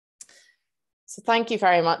 So thank you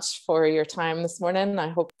very much for your time this morning. I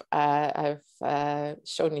hope I've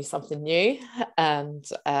shown you something new and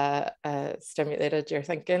stimulated your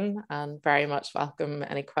thinking, and very much welcome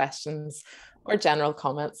any questions or general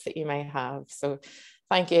comments that you may have. So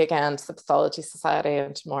thank you again to the Pathology Society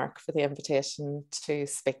and to Mark for the invitation to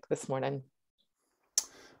speak this morning.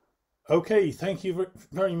 Okay, thank you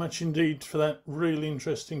very much indeed for that really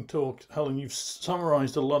interesting talk, Helen. You've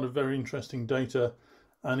summarised a lot of very interesting data,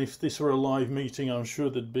 and if this were a live meeting, I'm sure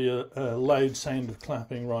there'd be a loud sound of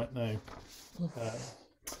clapping right now.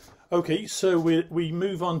 Okay, so we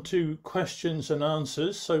move on to questions and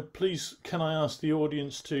answers. So please, can I ask the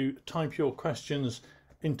audience to type your questions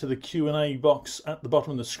into the Q&A box at the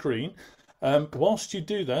bottom of the screen. Whilst you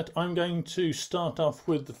do that, I'm going to start off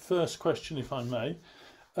with the first question, if I may.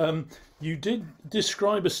 You did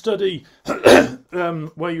describe a study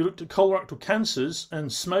where you looked at colorectal cancers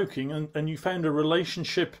and smoking, and you found a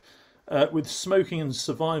relationship with smoking and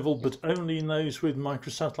survival, but only in those with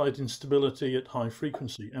microsatellite instability at high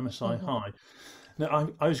frequency, MSI Mhm. high.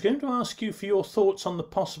 Now, I was going to ask you for your thoughts on the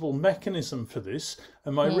possible mechanism for this,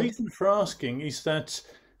 and my Mm. reason for asking is that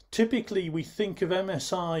typically we think of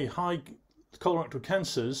MSI high colorectal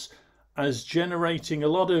cancers as generating a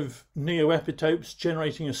lot of neoepitopes,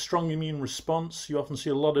 generating a strong immune response. You often see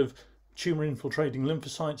a lot of tumor infiltrating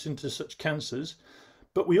lymphocytes into such cancers.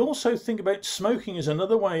 But we also think about smoking as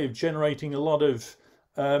another way of generating a lot of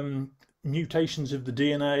mutations of the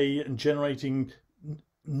DNA and generating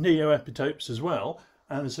neoepitopes as well.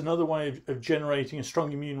 And it's another way of generating a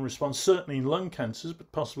strong immune response, certainly in lung cancers,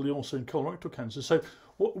 but possibly also in colorectal cancer. So,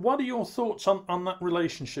 what are your thoughts on that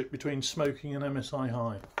relationship between smoking and MSI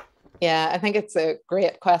high? Yeah, I think it's a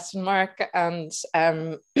great question, Mark. And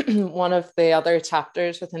one of the other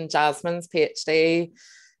chapters within Jasmine's PhD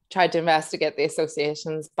tried to investigate the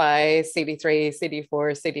associations by CD3,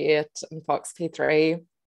 CD4, CD8, and FOXP3.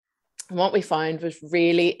 And what we found was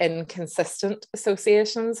really inconsistent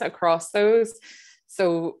associations across those.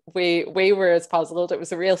 So we were as puzzled. It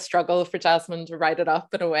was a real struggle for Jasmine to write it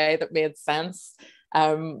up in a way that made sense.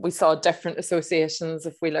 We saw different associations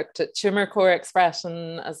if we looked at tumor core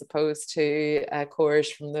expression as opposed to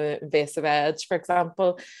cores from the invasive edge, for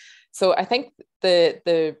example. So I think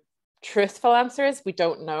the truthful answer is we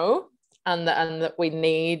don't know, and that we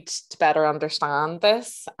need to better understand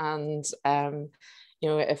this. And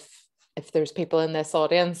if there's people in this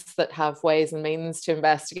audience that have ways and means to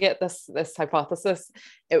investigate this hypothesis,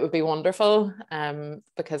 it would be wonderful,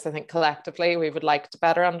 because I think collectively we would like to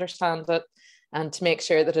better understand it and to make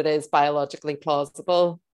sure that it is biologically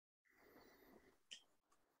plausible.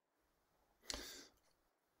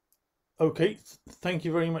 Okay, thank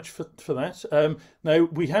you very much for that. Now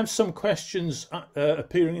we have some questions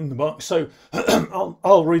appearing in the box, so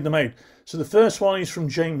I'll read them out. So the first one is from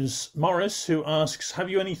James Morris, who asks, have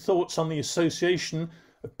you any thoughts on the association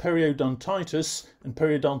of periodontitis and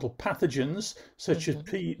periodontal pathogens such as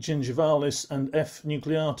P. gingivalis and F.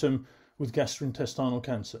 nucleatum with gastrointestinal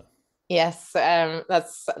cancer? Yes,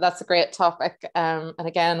 that's a great topic, and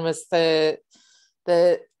again was the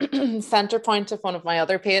center point of one of my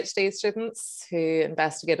other PhD students who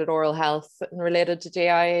investigated oral health related to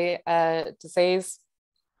GI disease.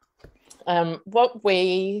 What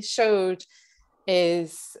we showed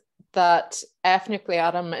is that F.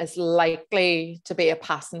 nucleatum is likely to be a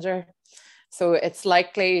passenger. So it's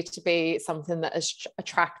likely to be something that is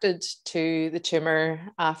attracted to the tumor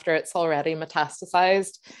after it's already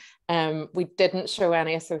metastasized. We didn't show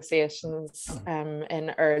any associations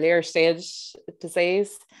in earlier stage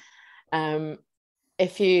disease.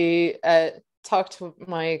 If you talk to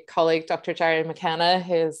my colleague, Dr. Jerry McKenna,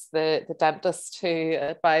 who's the dentist who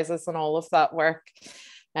advises on all of that work,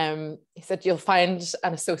 he said you'll find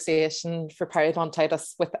an association for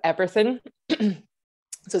periodontitis with everything.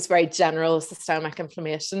 So it's very general systemic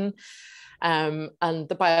inflammation. And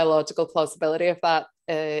the biological plausibility of that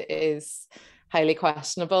is highly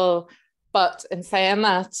questionable. But in saying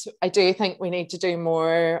that, I do think we need to do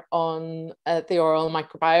more on the oral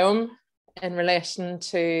microbiome in relation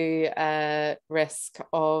to risk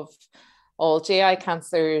of all GI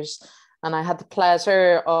cancers. And I had the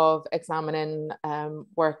pleasure of examining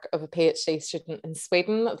work of a PhD student in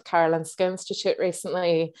Sweden at the Karolinska Institute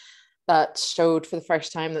recently that showed for the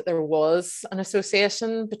first time that there was an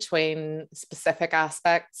association between specific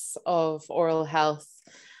aspects of oral health,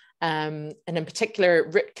 and in particular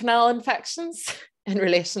root canal infections in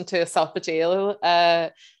relation to esophageal,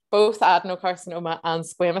 both adenocarcinoma and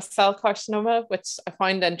squamous cell carcinoma, which I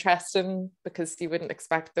find interesting because you wouldn't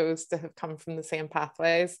expect those to have come from the same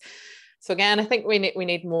pathways. So again, I think we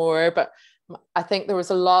need more, but I think there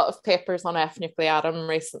was a lot of papers on F. nucleatum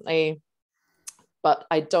recently, but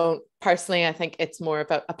I don't personally, I think it's more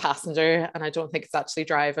about a passenger, and I don't think it's actually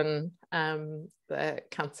driving the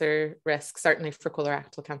cancer risk, certainly for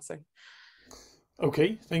colorectal cancer.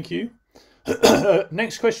 Okay, thank you.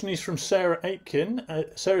 Next question is from Sarah Aitken.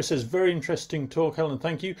 Sarah says, very interesting talk, Helen,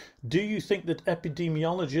 thank you. Do you think that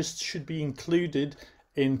epidemiologists should be included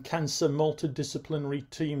in cancer multidisciplinary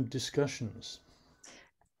team discussions?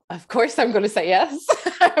 Of course, I'm going to say yes.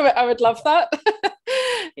 I would love that.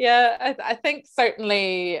 Yeah, I think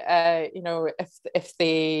certainly, if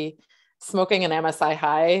the smoking and MSI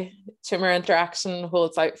high tumor interaction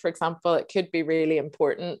holds out, for example, it could be really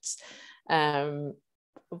important.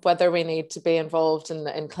 Whether we need to be involved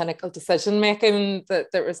in clinical decision making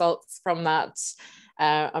that results from that,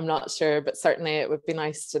 I'm not sure, but certainly it would be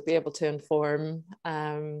nice to be able to inform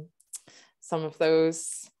some of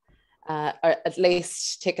those, or at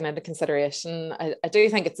least taken into consideration. I do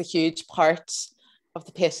think it's a huge part of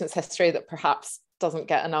the patient's history that perhaps doesn't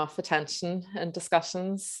get enough attention in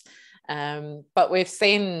discussions. But we've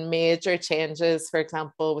seen major changes, for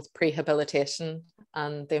example, with prehabilitation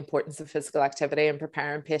and the importance of physical activity and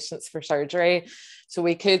preparing patients for surgery. So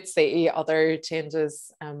we could see other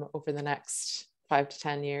changes over the next 5 to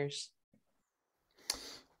 10 years.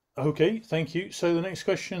 Okay, thank you. So the next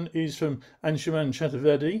question is from Anshuman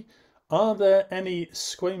Chaturvedi. Are there any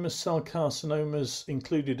squamous cell carcinomas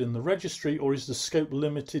included in the registry, or is the scope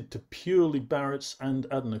limited to purely Barrett's and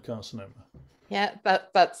adenocarcinoma? Yeah,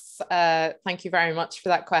 that's thank you very much for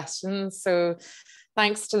that question. So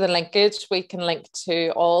thanks to the linkage, we can link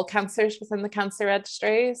to all cancers within the cancer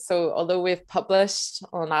registry. So although we've published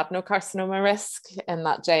on adenocarcinoma risk in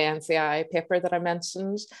that JNCI paper that I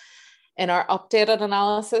mentioned, in our updated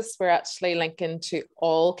analysis, we're actually linking to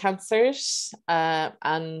all cancers.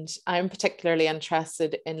 And I'm particularly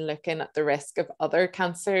interested in looking at the risk of other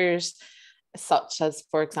cancers, such as,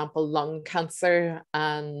 for example, lung cancer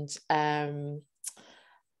and head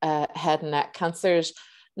and neck cancers,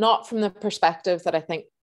 not from the perspective that I think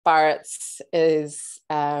Barrett's is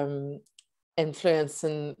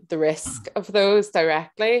influencing the risk of those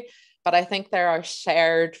directly, but I think there are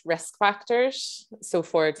shared risk factors. So,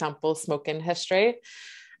 for example, smoking history.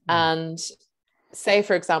 And say,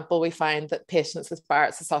 for example, we find that patients with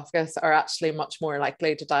Barrett's esophagus are actually much more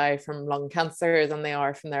likely to die from lung cancer than they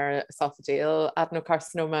are from their esophageal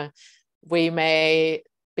adenocarcinoma. We may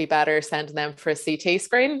be better sending them for a CT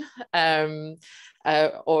screen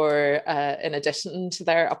or in addition to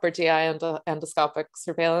their upper GI endoscopic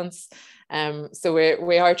surveillance. So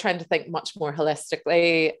we are trying to think much more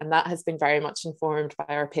holistically, and that has been very much informed by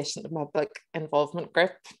our patient and public involvement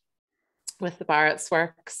group with the Barrett's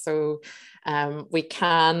work. So we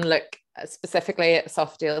can look specifically at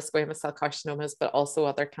esophageal squamous cell carcinomas, but also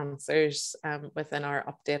other cancers within our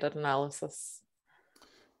updated analysis.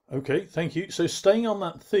 Okay, thank you. So staying on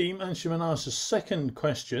that theme, Anshuman asks a second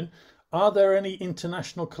question. Are there any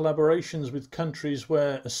international collaborations with countries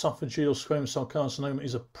where esophageal squamous cell carcinoma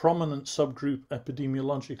is a prominent subgroup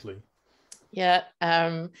epidemiologically? Yeah,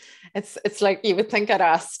 it's like you would think I'd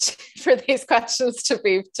asked for these questions to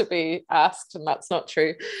be asked, and that's not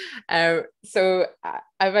true. So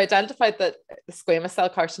I've identified that squamous cell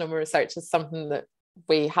carcinoma research is something that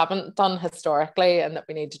we haven't done historically and that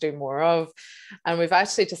we need to do more of. And we've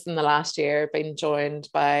actually just in the last year been joined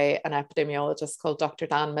by an epidemiologist called Dr.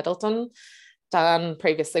 Dan Middleton. Dan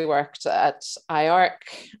previously worked at IARC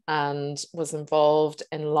and was involved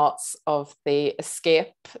in lots of the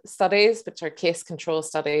ESCAPE studies, which are case control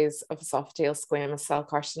studies of esophageal squamous cell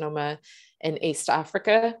carcinoma in East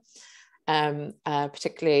Africa.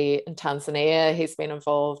 Particularly in Tanzania, he's been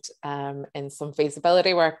involved in some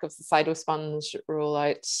feasibility work of the cytosponge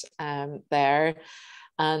rollout there.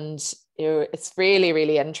 And it's really,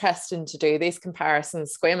 really interesting to do these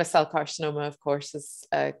comparisons. Squamous cell carcinoma, of course, is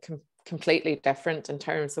completely different in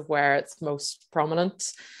terms of where it's most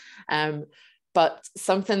prominent. But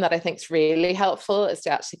something that I think is really helpful is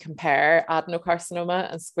to actually compare adenocarcinoma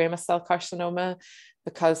and squamous cell carcinoma,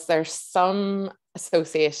 because there's some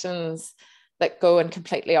associations that go in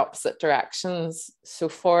completely opposite directions. So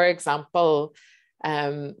for example,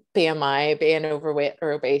 BMI, being overweight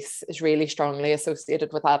or obese, is really strongly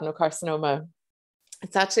associated with adenocarcinoma.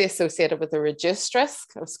 It's actually associated with a reduced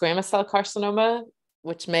risk of squamous cell carcinoma,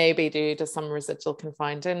 which may be due to some residual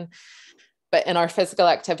confounding. But in our physical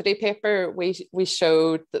activity paper, we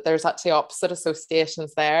showed that there's actually opposite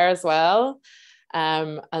associations there as well.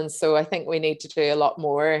 And so I think we need to do a lot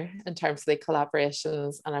more in terms of the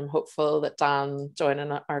collaborations, and I'm hopeful that Dan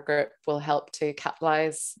joining our group will help to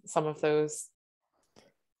catalyse some of those.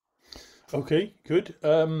 Okay, good.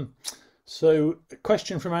 So a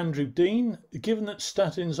question from Andrew Dean. Given that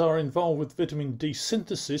statins are involved with vitamin D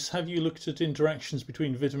synthesis, have you looked at interactions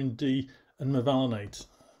between vitamin D and mevalonate?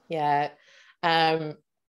 Yeah.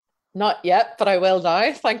 Not yet, but I will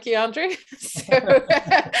now. Thank you, Andrew. So,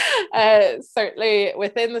 certainly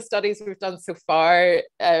within the studies we've done so far,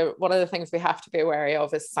 one of the things we have to be wary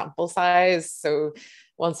of is sample size. So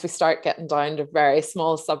once we start getting down to very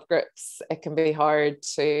small subgroups, it can be hard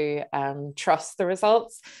to trust the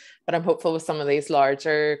results. But I'm hopeful with some of these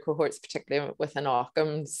larger cohorts, particularly within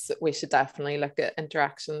Occam's, we should definitely look at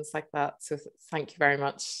interactions like that. So thank you very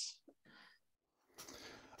much.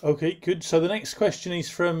 Okay, good. So the next question is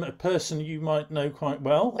from a person you might know quite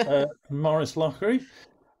well, Maurice Lockery.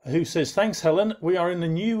 who says, thanks, Helen. We are in a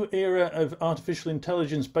new era of artificial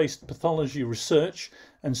intelligence-based pathology research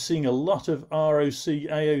and seeing a lot of ROC,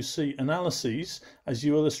 AOC analyses, as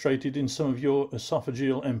you illustrated in some of your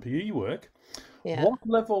esophageal MPE work. Yeah. What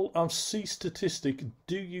level of C statistic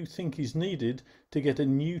do you think is needed to get a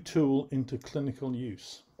new tool into clinical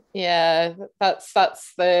use? Yeah, that's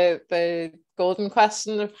the golden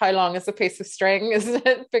question of how long is a piece of string, isn't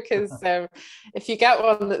it? Because if you get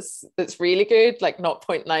one that's really good, like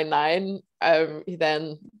 0.99, you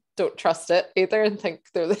then don't trust it either and think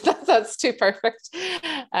that's too perfect.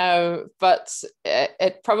 But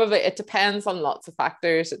it depends on lots of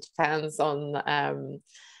factors. It depends on the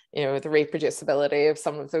reproducibility of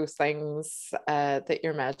some of those things that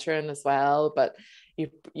you're measuring as well. But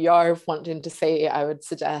you are wanting to say, I would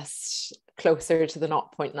suggest closer to the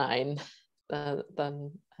 0.9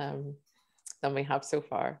 than we have so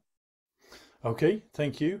far. Okay,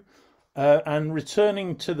 thank you. And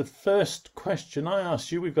returning to the first question I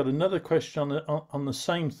asked you, we've got another question on the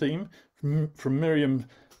same theme from Miriam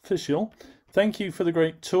Fishel. Thank you for the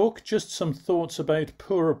great talk. Just some thoughts about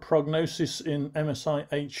poorer prognosis in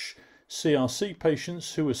MSIH CRC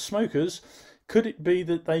patients who are smokers. Could it be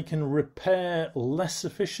that they can repair less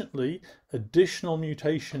efficiently additional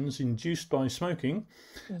mutations induced by smoking?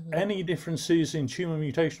 Mm-hmm. Any differences in tumour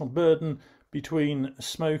mutational burden between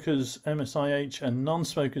smokers MSIH and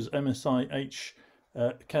non-smokers MSIH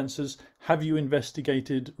cancers? Have you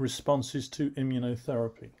investigated responses to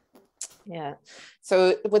immunotherapy? Yeah,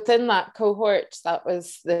 so within that cohort, that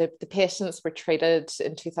was the patients were treated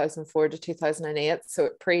in 2004 to 2008, so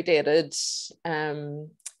it predated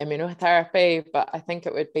immunotherapy, but I think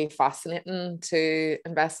it would be fascinating to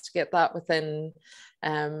investigate that within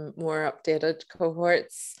more updated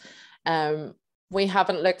cohorts. We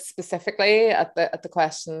haven't looked specifically at the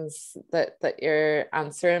questions that you're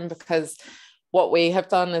answering, because what we have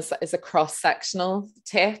done is a cross-sectional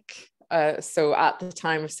take. So at the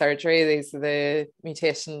time of surgery, these are the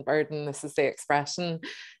mutation burden, this is the expression. I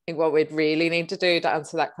think what we'd really need to do to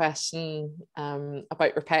answer that question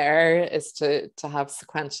about repair is to have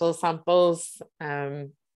sequential samples.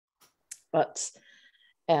 But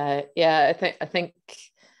I think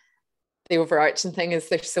the overarching thing is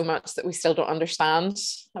there's so much that we still don't understand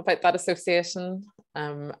about that association,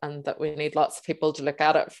 and that we need lots of people to look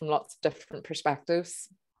at it from lots of different perspectives.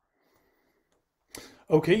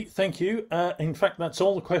 Okay, thank you. In fact, that's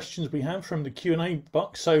all the questions we have from the Q&A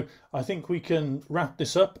box. So I think we can wrap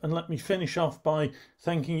this up, and let me finish off by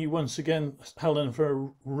thanking you once again, Helen, for a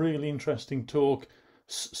really interesting talk,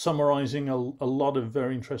 summarising a lot of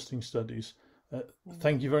very interesting studies.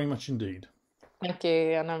 Thank you very much indeed. Thank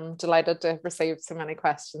you, and I'm delighted to have received so many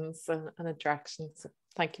questions and interactions. So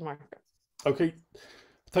thank you, Mark. Okay.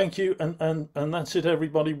 Thank you, and that's it,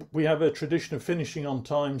 everybody. We have a tradition of finishing on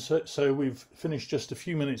time, so we've finished just a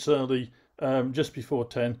few minutes early, just before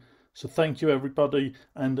 10. So thank you, everybody,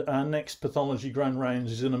 and our next Pathology Grand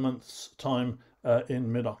Rounds is in a month's time, in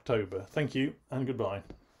mid-October. Thank you, and goodbye.